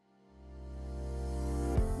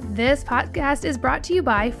 This podcast is brought to you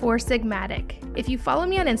by Four Sigmatic. If you follow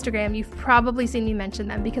me on Instagram, you've probably seen me mention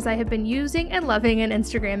them because I have been using and loving and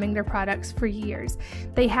Instagramming their products for years.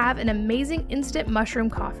 They have an amazing instant mushroom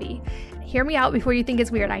coffee. Hear me out before you think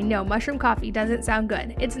it's weird. I know mushroom coffee doesn't sound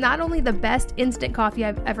good. It's not only the best instant coffee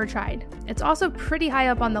I've ever tried, it's also pretty high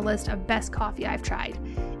up on the list of best coffee I've tried.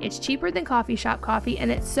 It's cheaper than coffee shop coffee,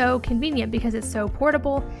 and it's so convenient because it's so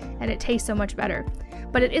portable and it tastes so much better.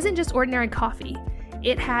 But it isn't just ordinary coffee.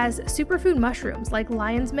 It has superfood mushrooms like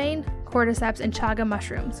lion's mane, cordyceps, and chaga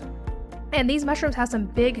mushrooms. And these mushrooms have some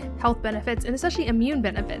big health benefits and especially immune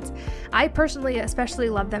benefits. I personally especially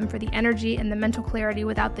love them for the energy and the mental clarity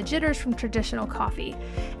without the jitters from traditional coffee.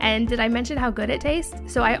 And did I mention how good it tastes?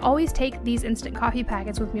 So I always take these instant coffee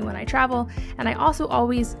packets with me when I travel, and I also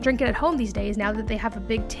always drink it at home these days now that they have a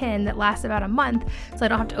big tin that lasts about a month, so I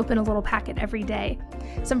don't have to open a little packet every day.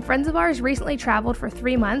 Some friends of ours recently traveled for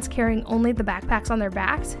 3 months carrying only the backpacks on their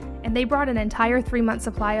backs, and they brought an entire 3-month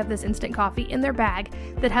supply of this instant coffee in their bag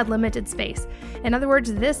that had limited space. In other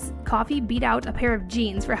words, this coffee beat out a pair of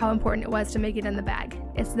jeans for how important it was to make it in the bag.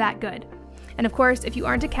 It's that good. And of course, if you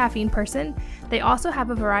aren't a caffeine person, they also have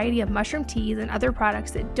a variety of mushroom teas and other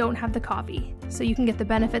products that don't have the coffee, so you can get the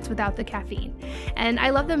benefits without the caffeine. And I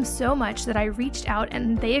love them so much that I reached out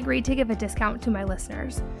and they agreed to give a discount to my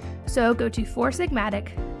listeners. So go to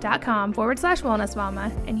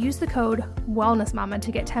foursigmatic.com/wellnessmama and use the code wellnessmama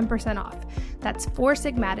to get 10% off. That's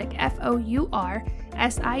foursigmatic,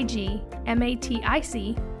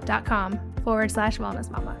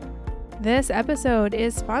 foursigmatic.com/wellnessmama. This episode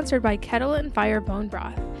is sponsored by Kettle and Fire Bone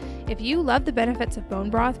Broth. If you love the benefits of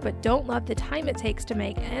bone broth but don't love the time it takes to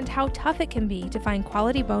make and how tough it can be to find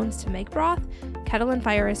quality bones to make broth, Kettle and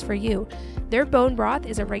Fire is for you. Their bone broth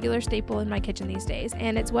is a regular staple in my kitchen these days,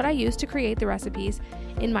 and it's what I use to create the recipes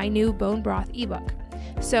in my new bone broth ebook.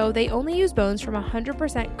 So they only use bones from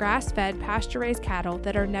 100% grass-fed, pasture-raised cattle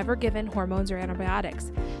that are never given hormones or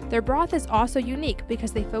antibiotics. Their broth is also unique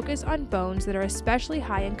because they focus on bones that are especially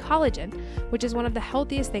high in collagen, which is one of the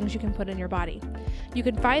healthiest things you can put in your body. You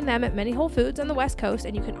can find them at many Whole Foods on the West Coast,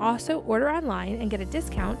 and you can also order online and get a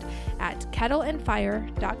discount at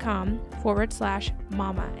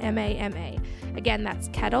kettleandfire.com/mama, M-A-M-A. Again, that's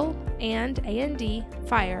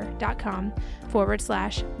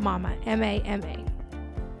kettleandfire.com/mama, M-A-M-A.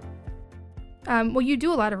 Well, you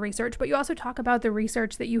do a lot of research, but you also talk about the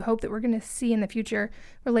research that you hope that we're going to see in the future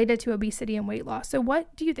related to obesity and weight loss. So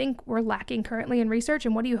what do you think we're lacking currently in research,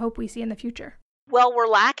 and what do you hope we see in the future? Well, we're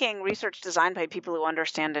lacking research designed by people who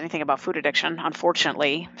understand anything about food addiction,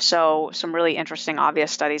 unfortunately. So some really interesting,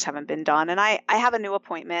 obvious studies haven't been done. And I have a new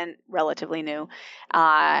appointment, relatively new,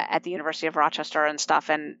 at the University of Rochester and stuff.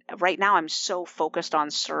 And right now I'm so focused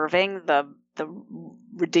on serving the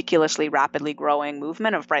ridiculously rapidly growing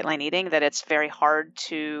movement of bright line eating that it's very hard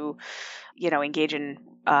to, engage in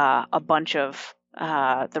a bunch of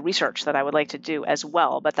the research that I would like to do as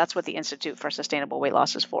well. But that's what the Institute for Sustainable Weight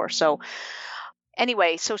Loss is for. So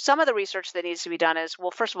anyway, so some of the research that needs to be done is,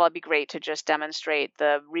 well, first of all, it'd be great to just demonstrate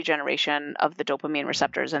the regeneration of the dopamine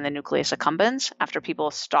receptors and the nucleus accumbens after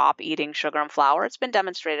people stop eating sugar and flour. It's been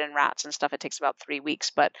demonstrated in rats and stuff. It takes about 3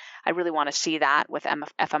 weeks, but I really want to see that with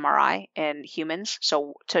fMRI in humans.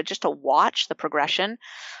 So to watch the progression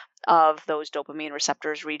of those dopamine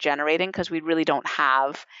receptors regenerating, because we really don't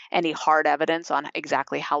have any hard evidence on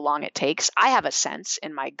exactly how long it takes. I have a sense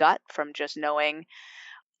in my gut from just knowing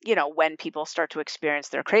when people start to experience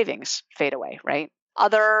their cravings fade away, right?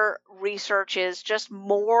 Other research is just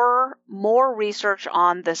more research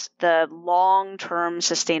on the long-term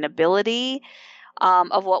sustainability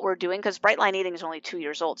of what we're doing, because bright line eating is only 2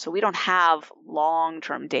 years old, so we don't have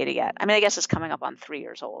long-term data yet. I mean, I guess it's coming up on 3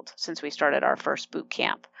 years old since we started our first boot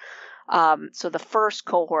camp. So the first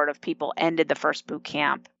cohort of people ended the first boot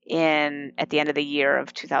camp at the end of the year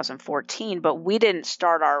of 2014, but we didn't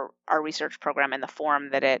start our research program in the form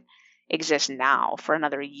that it exist now for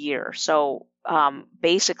another year. So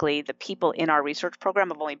basically, the people in our research program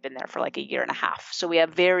have only been there for like a year and a half. So we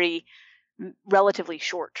have very relatively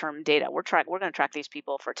short-term data. We're going to track these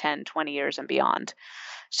people for 10, 20 years and beyond.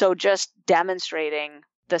 So just demonstrating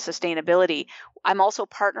the sustainability. I'm also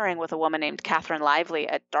partnering with a woman named Catherine Lively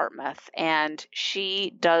at Dartmouth, and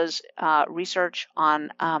she does research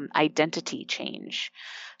on identity change.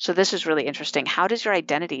 So this is really interesting. How does your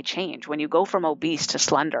identity change when you go from obese to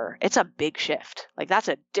slender? It's a big shift. Like, that's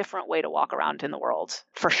a different way to walk around in the world,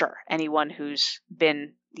 for sure. Anyone who's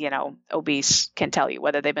been, obese can tell you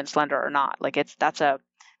whether they've been slender or not. Like, that's a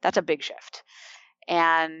big shift.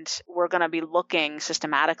 And we're going to be looking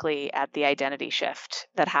systematically at the identity shift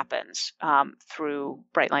that happens through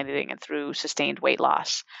bright line eating and through sustained weight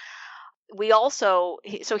loss. We also,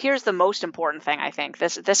 so here's the most important thing, I think.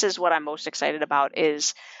 This is what I'm most excited about,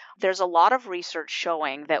 is there's a lot of research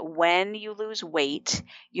showing that when you lose weight,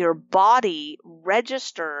 your body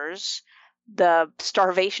registers the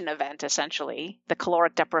starvation event, essentially, the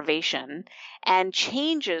caloric deprivation, and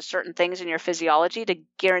changes certain things in your physiology to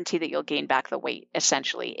guarantee that you'll gain back the weight,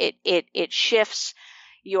 essentially. It shifts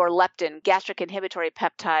your leptin, gastric inhibitory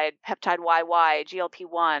peptide, peptide YY,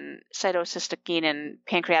 GLP-1, cytocystokinin,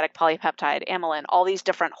 pancreatic polypeptide, amylin, all these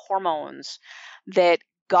different hormones that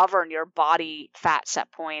govern your body fat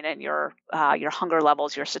set point and your hunger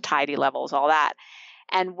levels, your satiety levels, all that.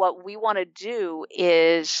 And what we want to do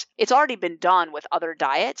is, it's already been done with other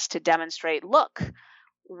diets to demonstrate, look,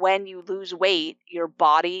 when you lose weight, your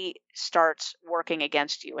body starts working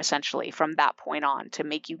against you, essentially, from that point on to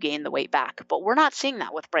make you gain the weight back. But we're not seeing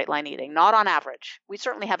that with bright line eating, not on average. We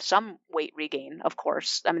certainly have some weight regain, of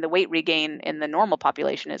course. I mean, the weight regain in the normal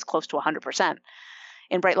population is close to 100%.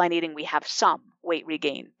 In bright line eating, we have some weight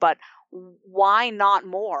regain, but why not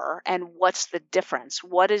more? And what's the difference?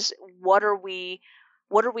 What are we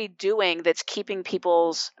doing that's keeping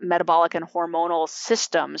people's metabolic and hormonal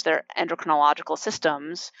systems, their endocrinological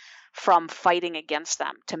systems, from fighting against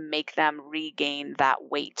them to make them regain that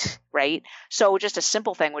weight, right? So just a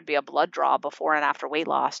simple thing would be a blood draw before and after weight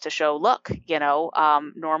loss to show, look,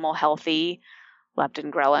 normal, healthy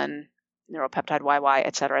leptin, ghrelin, neuropeptide YY,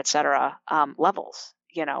 et cetera, levels,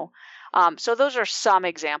 So those are some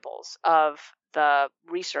examples of the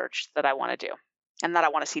research that I want to do and that I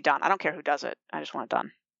want to see done. I don't care who does it. I just want it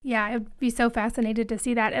done. Yeah, I'd be so fascinated to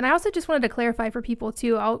see that. And I also just wanted to clarify for people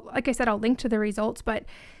too, like I said, I'll link to the results, but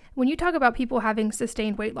when you talk about people having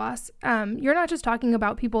sustained weight loss, you're not just talking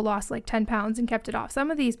about people lost like 10 pounds and kept it off.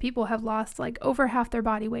 Some of these people have lost like over half their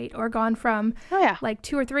body weight, or gone from like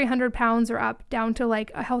 200 or 300 pounds or up down to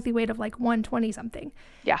like a healthy weight of like 120 something.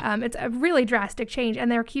 Yeah. It's a really drastic change,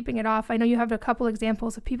 and they're keeping it off. I know you have a couple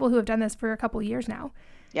examples of people who have done this for a couple of years now.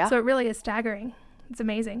 Yeah. So it really is staggering. It's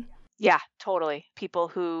amazing. Yeah, totally. People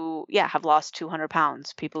who, have lost 200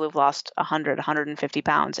 pounds, people who've lost 100, 150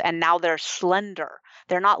 pounds, and now they're slender.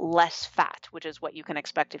 They're not less fat, which is what you can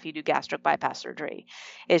expect if you do gastric bypass surgery,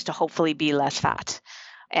 is to hopefully be less fat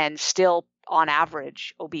and still, on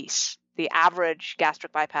average, obese. The average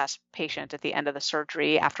gastric bypass patient at the end of the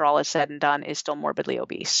surgery, after all is said and done, is still morbidly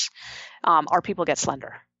obese. Our people get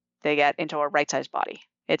slender. They get into a right-sized body.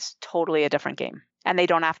 It's totally a different game. And they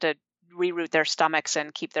don't have to reroute their stomachs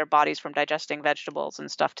and keep their bodies from digesting vegetables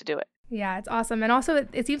and stuff to do it. Yeah, it's awesome. And also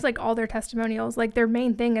it seems like all their testimonials, like their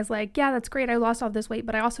main thing is like, yeah, that's great, I lost all this weight,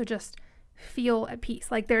 but I also just feel at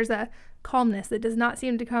peace. Like there's a calmness that does not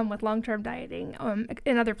seem to come with long-term dieting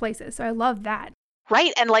in other places. So I love that.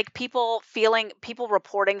 Right. And like people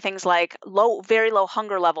reporting things like very low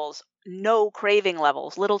hunger levels, no craving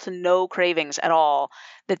levels, little to no cravings at all,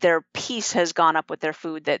 that their peace has gone up with their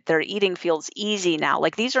food, that their eating feels easy now.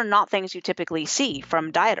 Like these are not things you typically see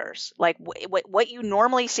from dieters. Like what you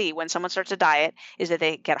normally see when someone starts a diet is that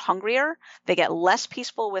they get hungrier, they get less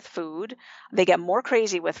peaceful with food, they get more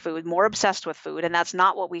crazy with food, more obsessed with food. And that's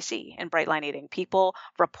not what we see in bright line eating. People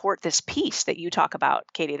report this peace that you talk about,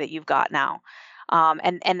 Katie, that you've got now.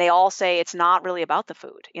 And they all say it's not really about the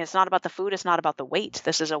food. It's not about the food. It's not about the weight.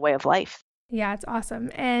 This is a way of life. Yeah, it's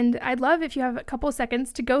awesome. And I'd love if you have a couple of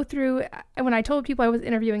seconds to go through. When I told people I was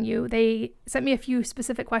interviewing you, they sent me a few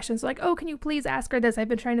specific questions like, oh, can you please ask her this? I've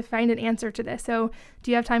been trying to find an answer to this. So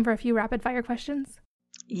do you have time for a few rapid fire questions?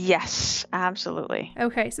 Yes, absolutely.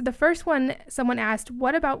 Okay, so the first one, someone asked,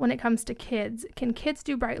 what about when it comes to kids? Can kids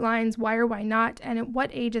do bright lines? Why or why not? And at what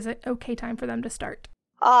age is it okay time for them to start?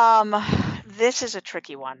 This is a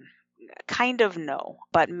tricky one. Kind of no,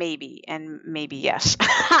 but maybe, and maybe yes.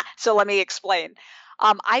 So let me explain.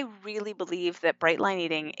 I really believe that bright line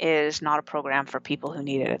eating is not a program for people who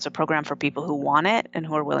need it. It's a program for people who want it and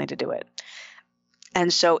who are willing to do it.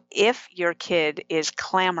 And so if your kid is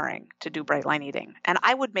clamoring to do bright line eating, and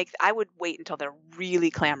I would wait until they're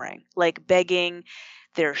really clamoring, like begging,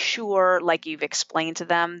 they're sure, like you've explained to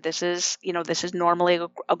them, this is normally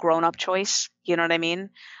a grown-up choice. You know what I mean?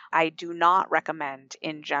 I do not recommend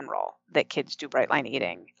in general that kids do bright line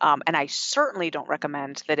eating. And I certainly don't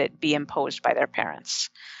recommend that it be imposed by their parents.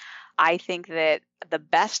 I think that the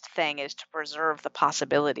best thing is to preserve the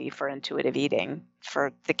possibility for intuitive eating,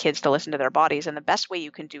 for the kids to listen to their bodies. And the best way you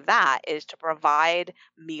can do that is to provide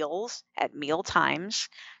meals at meal times,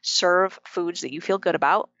 serve foods that you feel good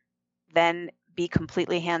about, then be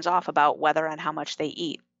completely hands off about whether and how much they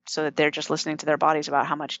eat, so that they're just listening to their bodies about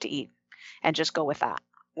how much to eat, and just go with that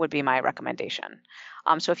would be my recommendation.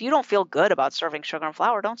 So if you don't feel good about serving sugar and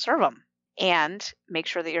flour, don't serve them. And make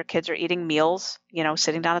sure that your kids are eating meals,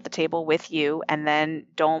 sitting down at the table with you, and then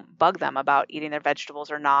don't bug them about eating their vegetables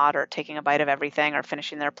or not, or taking a bite of everything or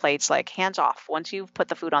finishing their plates. Like, hands off. Once you've put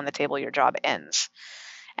the food on the table, your job ends,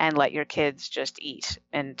 and let your kids just eat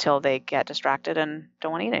until they get distracted and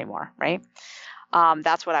don't want to eat anymore, right?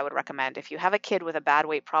 That's what I would recommend. If you have a kid with a bad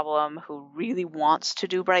weight problem who really wants to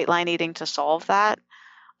do bright line eating to solve that,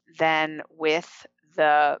 then with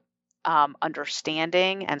the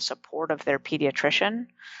understanding and support of their pediatrician,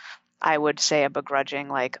 I would say a begrudging,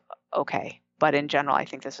 like, okay. But in general, I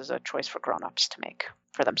think this is a choice for grown-ups to make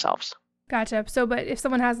for themselves. Gotcha. So, but if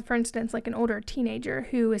someone has, for instance, like an older teenager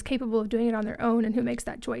who is capable of doing it on their own and who makes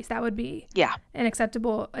that choice, that would be an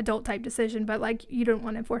acceptable adult type decision. But like, you don't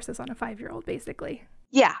want to enforce this on a 5-year-old, basically.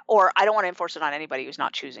 Yeah, or I don't want to enforce it on anybody who's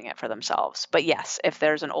not choosing it for themselves. But yes, if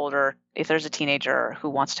there's a teenager who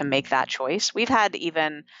wants to make that choice, we had a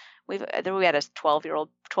 12-year-old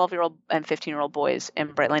and 15-year-old boys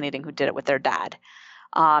in bright line eating who did it with their dad,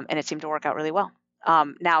 and it seemed to work out really well.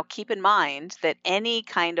 Now, keep in mind that any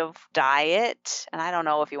kind of diet, and I don't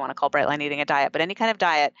know if you want to call bright line eating a diet, but any kind of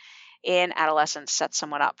diet in adolescence sets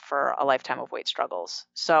someone up for a lifetime of weight struggles.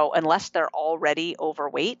 So unless they're already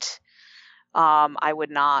overweight, I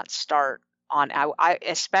would not start on, I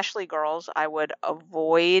especially girls, I would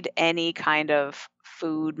avoid any kind of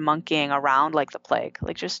food monkeying around like the plague.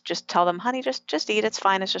 Like, just tell them, honey, just eat. It's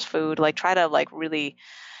fine. It's just food. Like, try to like really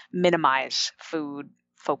minimize food,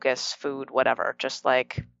 focus food, whatever, just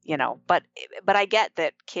like, but I get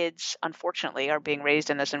that kids, unfortunately, are being raised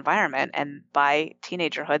in this environment, and by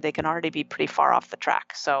teenagerhood, they can already be pretty far off the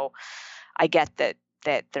track. So I get that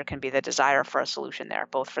there can be the desire for a solution there,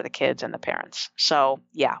 both for the kids and the parents. So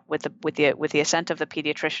yeah, with the assent of the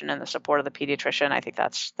pediatrician and the support of the pediatrician, I think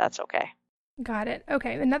that's okay. Got it.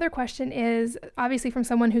 Okay. Another question is obviously from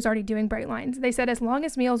someone who's already doing bright lines. They said, as long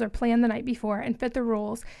as meals are planned the night before and fit the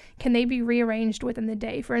rules, can they be rearranged within the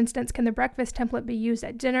day? For instance, can the breakfast template be used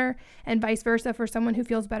at dinner and vice versa for someone who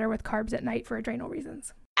feels better with carbs at night for adrenal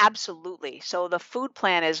reasons? Absolutely. So the food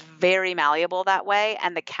plan is very malleable that way,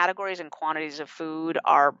 and the categories and quantities of food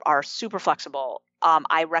are super flexible.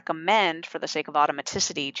 I recommend, for the sake of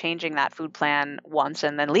automaticity, changing that food plan once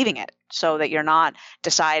and then leaving it, so that you're not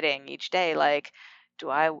deciding each day, like,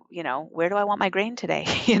 where do I want my grain today?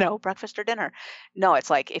 Breakfast or dinner? No,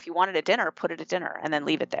 it's like, if you want it at dinner, put it at dinner and then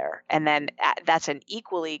leave it there. And then that's an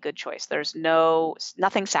equally good choice. There's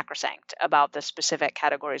nothing sacrosanct about the specific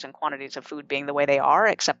categories and quantities of food being the way they are,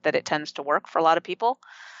 except that it tends to work for a lot of people.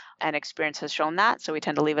 And experience has shown that, so we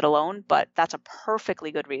tend to leave it alone. But that's a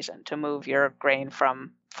perfectly good reason to move your grain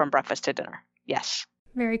from breakfast to dinner. Yes.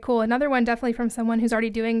 Very cool. Another one definitely from someone who's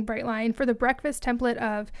already doing bright line. For the breakfast template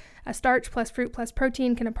of a starch plus fruit plus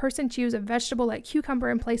protein, can a person choose a vegetable like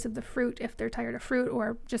cucumber in place of the fruit if they're tired of fruit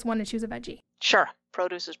or just want to choose a veggie? Sure.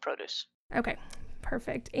 Produce is produce. Okay.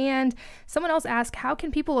 Perfect. And someone else asked, how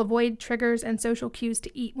can people avoid triggers and social cues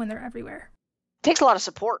to eat when they're everywhere? It takes a lot of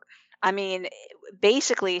support. I mean,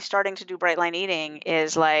 basically, starting to do bright line eating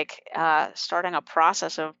is like starting a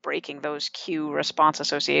process of breaking those cue response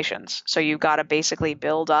associations. So you've got to basically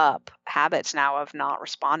build up habits now of not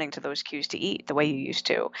responding to those cues to eat the way you used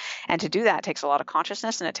to. And to do that takes a lot of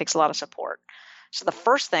consciousness, and it takes a lot of support. So the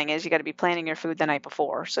first thing is you got to be planning your food the night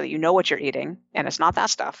before so that you know what you're eating, and it's not that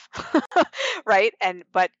stuff, right?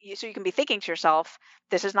 So you can be thinking to yourself,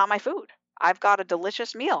 this is not my food. I've got a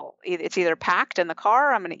delicious meal. It's either packed in the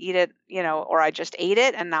car, I'm going to eat it, or I just ate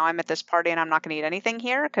it and now I'm at this party and I'm not going to eat anything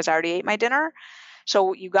here because I already ate my dinner.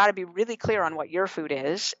 So you got to be really clear on what your food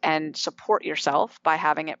is and support yourself by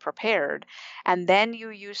having it prepared. And then you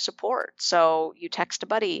use support. So you text a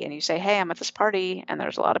buddy and you say, hey, I'm at this party and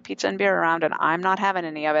there's a lot of pizza and beer around and I'm not having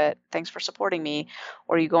any of it. Thanks for supporting me.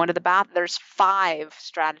 Or you go into the bath. There's 5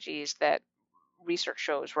 strategies that research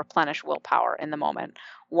shows replenish willpower in the moment.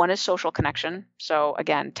 One is social connection. So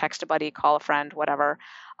again, text a buddy, call a friend, whatever.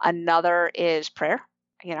 Another is prayer.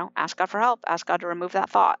 Ask God for help. Ask God to remove that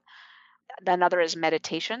thought. Another is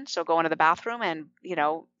meditation. So go into the bathroom and,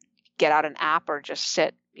 get out an app or just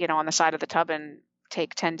sit, on the side of the tub and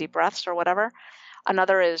take 10 deep breaths or whatever.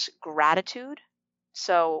 Another is gratitude.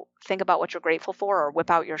 So think about what you're grateful for, or whip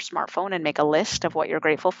out your smartphone and make a list of what you're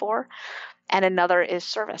grateful for. And another is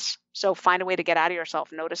service. So find a way to get out of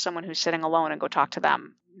yourself. Notice someone who's sitting alone and go talk to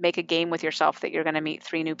them. Make a game with yourself that you're going to meet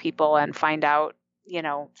 3 new people and find out,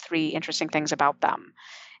 3 interesting things about them,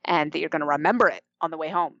 and that you're going to remember it on the way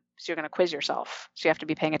home. So you're going to quiz yourself. So you have to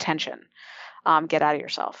be paying attention. Get out of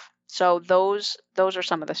yourself. So those are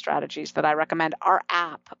some of the strategies that I recommend. Our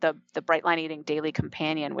app, the Brightline Eating Daily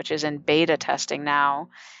Companion, which is in beta testing now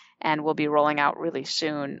and will be rolling out really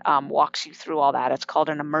soon, walks you through all that. It's called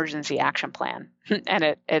an emergency action plan, and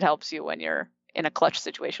it helps you when you're in a clutch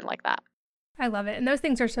situation like that. I love it. And those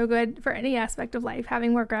things are so good for any aspect of life.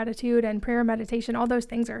 Having more gratitude and prayer, meditation, all those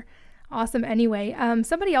things are awesome anyway.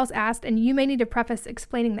 Somebody else asked, and you may need to preface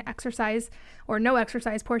explaining the exercise or no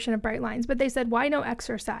exercise portion of Bright Lines, but they said, why no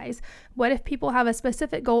exercise? What if people have a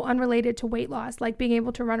specific goal unrelated to weight loss, like being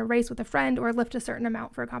able to run a race with a friend or lift a certain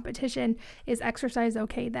amount for a competition? Is exercise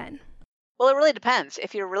okay then? Well, it really depends.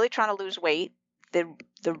 If you're really trying to lose weight, the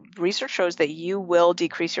research shows that you will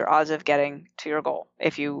decrease your odds of getting to your goal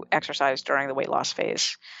if you exercise during the weight loss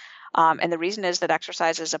phase. And the reason is that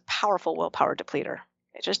exercise is a powerful willpower depleter.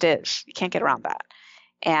 It just is. You can't get around that.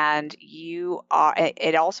 And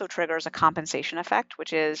it also triggers a compensation effect,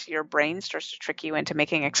 which is your brain starts to trick you into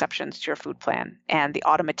making exceptions to your food plan, and the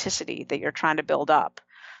automaticity that you're trying to build up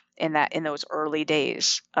in those early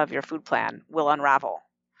days of your food plan will unravel.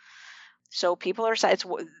 So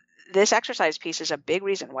this exercise piece is a big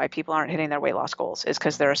reason why people aren't hitting their weight loss goals, is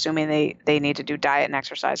because they're assuming they need to do diet and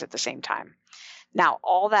exercise at the same time. Now,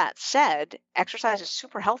 all that said, exercise is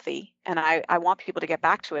super healthy, and I want people to get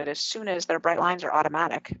back to it as soon as their Bright Lines are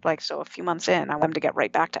automatic. So a few months in, I want them to get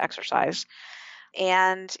right back to exercise.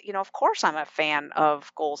 And, of course, I'm a fan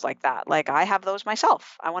of goals like that. I have those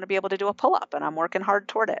myself. I want to be able to do a pull-up, and I'm working hard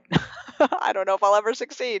toward it. I don't know if I'll ever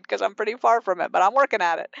succeed because I'm pretty far from it, but I'm working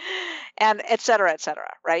at it, and et cetera,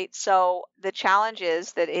 right? So the challenge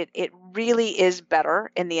is that it really is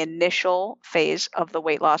better in the initial phase of the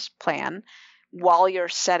weight loss plan, while you're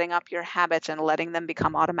setting up your habits and letting them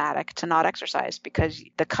become automatic, to not exercise, because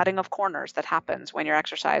the cutting of corners that happens when you're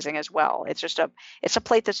exercising as well, it's a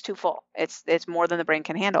plate that's too full. It's more than the brain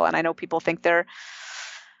can handle. And I know people think they're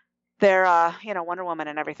Wonder Woman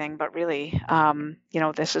and everything, but really,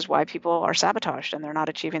 this is why people are sabotaged and they're not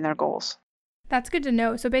achieving their goals. That's good to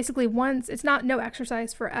know. So basically, once it's not no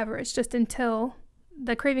exercise forever, it's just until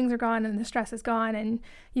the cravings are gone and the stress is gone and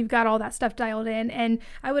you've got all that stuff dialed in. And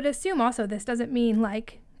I would assume also this doesn't mean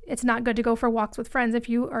it's not good to go for walks with friends if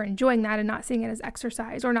you are enjoying that and not seeing it as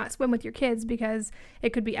exercise, or not swim with your kids because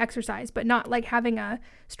it could be exercise, but not having a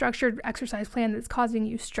structured exercise plan that's causing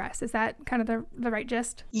you stress. Is that kind of the right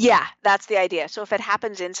gist? Yeah, that's the idea. So if it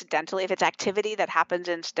happens incidentally, if it's activity that happens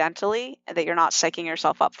incidentally that you're not psyching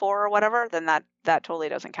yourself up for or whatever, then that totally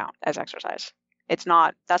doesn't count as exercise. That's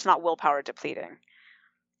not willpower depleting.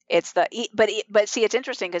 But see, it's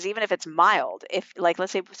interesting because even if it's mild, if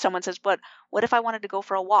let's say someone says, but what if I wanted to go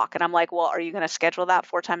for a walk? And I'm like, well, are you going to schedule that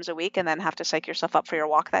 4 times a week and then have to psych yourself up for your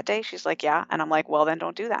walk that day? She's like, yeah. And I'm like, well, then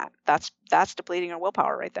don't do that. That's depleting your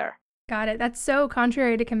willpower right there. Got it. That's so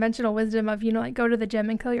contrary to conventional wisdom of, go to the gym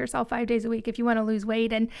and kill yourself 5 days a week if you want to lose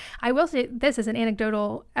weight. And I will say this is an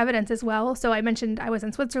anecdotal evidence as well. So I mentioned I was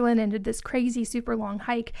in Switzerland and did this crazy, super long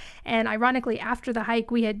hike. And ironically, after the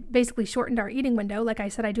hike, we had basically shortened our eating window. Like I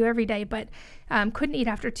said, I do every day, but couldn't eat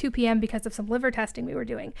after 2 p.m. because of some liver testing we were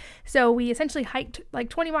doing. So we essentially hiked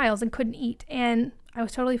 20 miles and couldn't eat. And I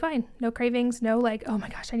was totally fine. No cravings, no oh my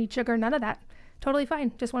gosh, I need sugar, none of that. Totally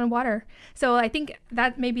fine. Just wanted water. So I think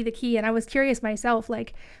that may be the key. And I was curious myself,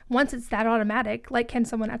 once it's that automatic, can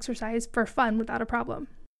someone exercise for fun without a problem?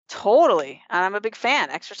 Totally. And I'm a big fan.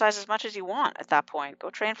 Exercise as much as you want at that point. Go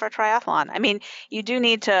train for a triathlon. I mean, you do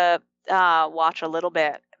need to watch a little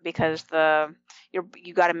bit because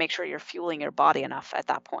you got to make sure you're fueling your body enough at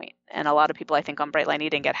that point. And a lot of people, I think, on Brightline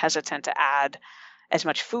Eating get hesitant to add as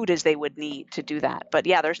much food as they would need to do that. But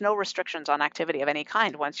yeah, there's no restrictions on activity of any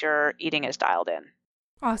kind once your eating is dialed in.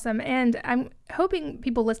 Awesome. And I'm hoping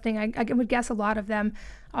people listening, I would guess a lot of them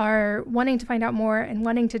are wanting to find out more and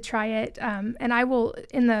wanting to try it. And I will,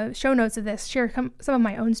 in the show notes of this, share some of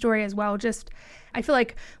my own story as well. I feel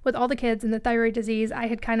like with all the kids and the thyroid disease, I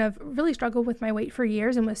had kind of really struggled with my weight for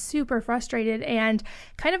years and was super frustrated and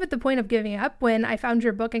kind of at the point of giving up when I found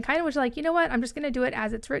your book and kind of was like, you know what, I'm just going to do it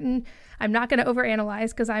as it's written. I'm not going to overanalyze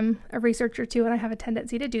because I'm a researcher too and I have a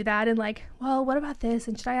tendency to do that and like, well, what about this?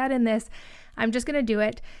 And should I add in this? I'm just going to do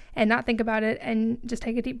it and not think about it and just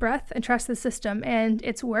take a deep breath and trust the system. And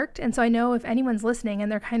it's worked. And so I know if anyone's listening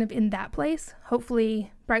and they're kind of in that place,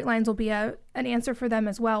 hopefully Bright Lines will be an answer for them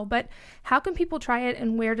as well. But how can people try it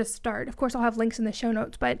and where to start? Of course, I'll have links in the show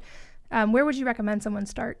notes, but where would you recommend someone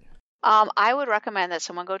start? I would recommend that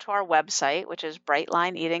someone go to our website, which is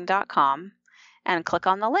brightlineeating.com, and click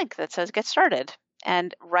on the link that says Get Started.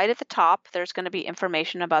 And right at the top, there's going to be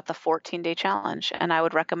information about the 14-day challenge. And I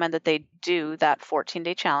would recommend that they do that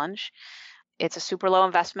 14-day challenge. It's a super low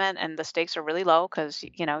investment and the stakes are really low because,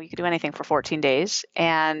 you can do anything for 14 days.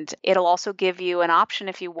 And it'll also give you an option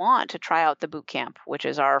if you want to try out the boot camp, which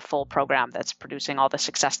is our full program that's producing all the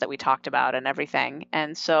success that we talked about and everything.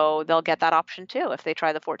 And so they'll get that option too if they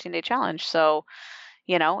try the 14-day challenge. So,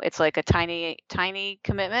 it's like a tiny, tiny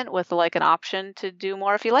commitment with like an option to do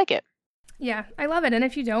more if you like it. Yeah, I love it. And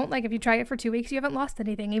if you don't, like if you try it for 2 weeks, you haven't lost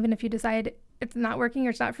anything. Even if you decide it's not working or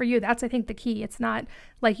it's not for you, that's, I think, the key. It's not,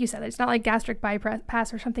 like you said, it's not like gastric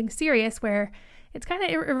bypass or something serious where it's kind of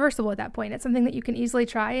irreversible at that point. It's something that you can easily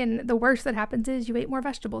try. And the worst that happens is you ate more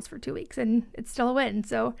vegetables for 2 weeks and it's still a win.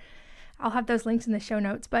 So I'll have those links in the show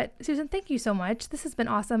notes. But Susan, thank you so much. This has been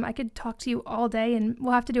awesome. I could talk to you all day and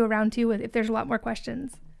we'll have to do a round two if there's a lot more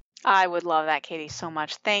questions. I would love that, Katie, so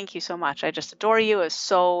much. Thank you so much. I just adore you. It's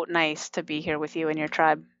so nice to be here with you and your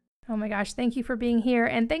tribe. Oh my gosh, thank you for being here.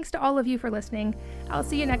 And thanks to all of you for listening. I'll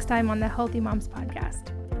see you next time on the Healthy Moms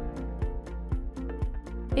Podcast.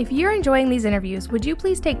 If you're enjoying these interviews, would you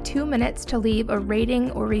please take 2 minutes to leave a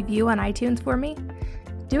rating or review on iTunes for me?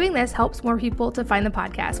 Doing this helps more people to find the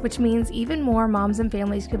podcast, which means even more moms and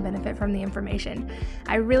families can benefit from the information.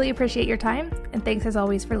 I really appreciate your time, and thanks as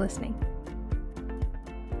always for listening.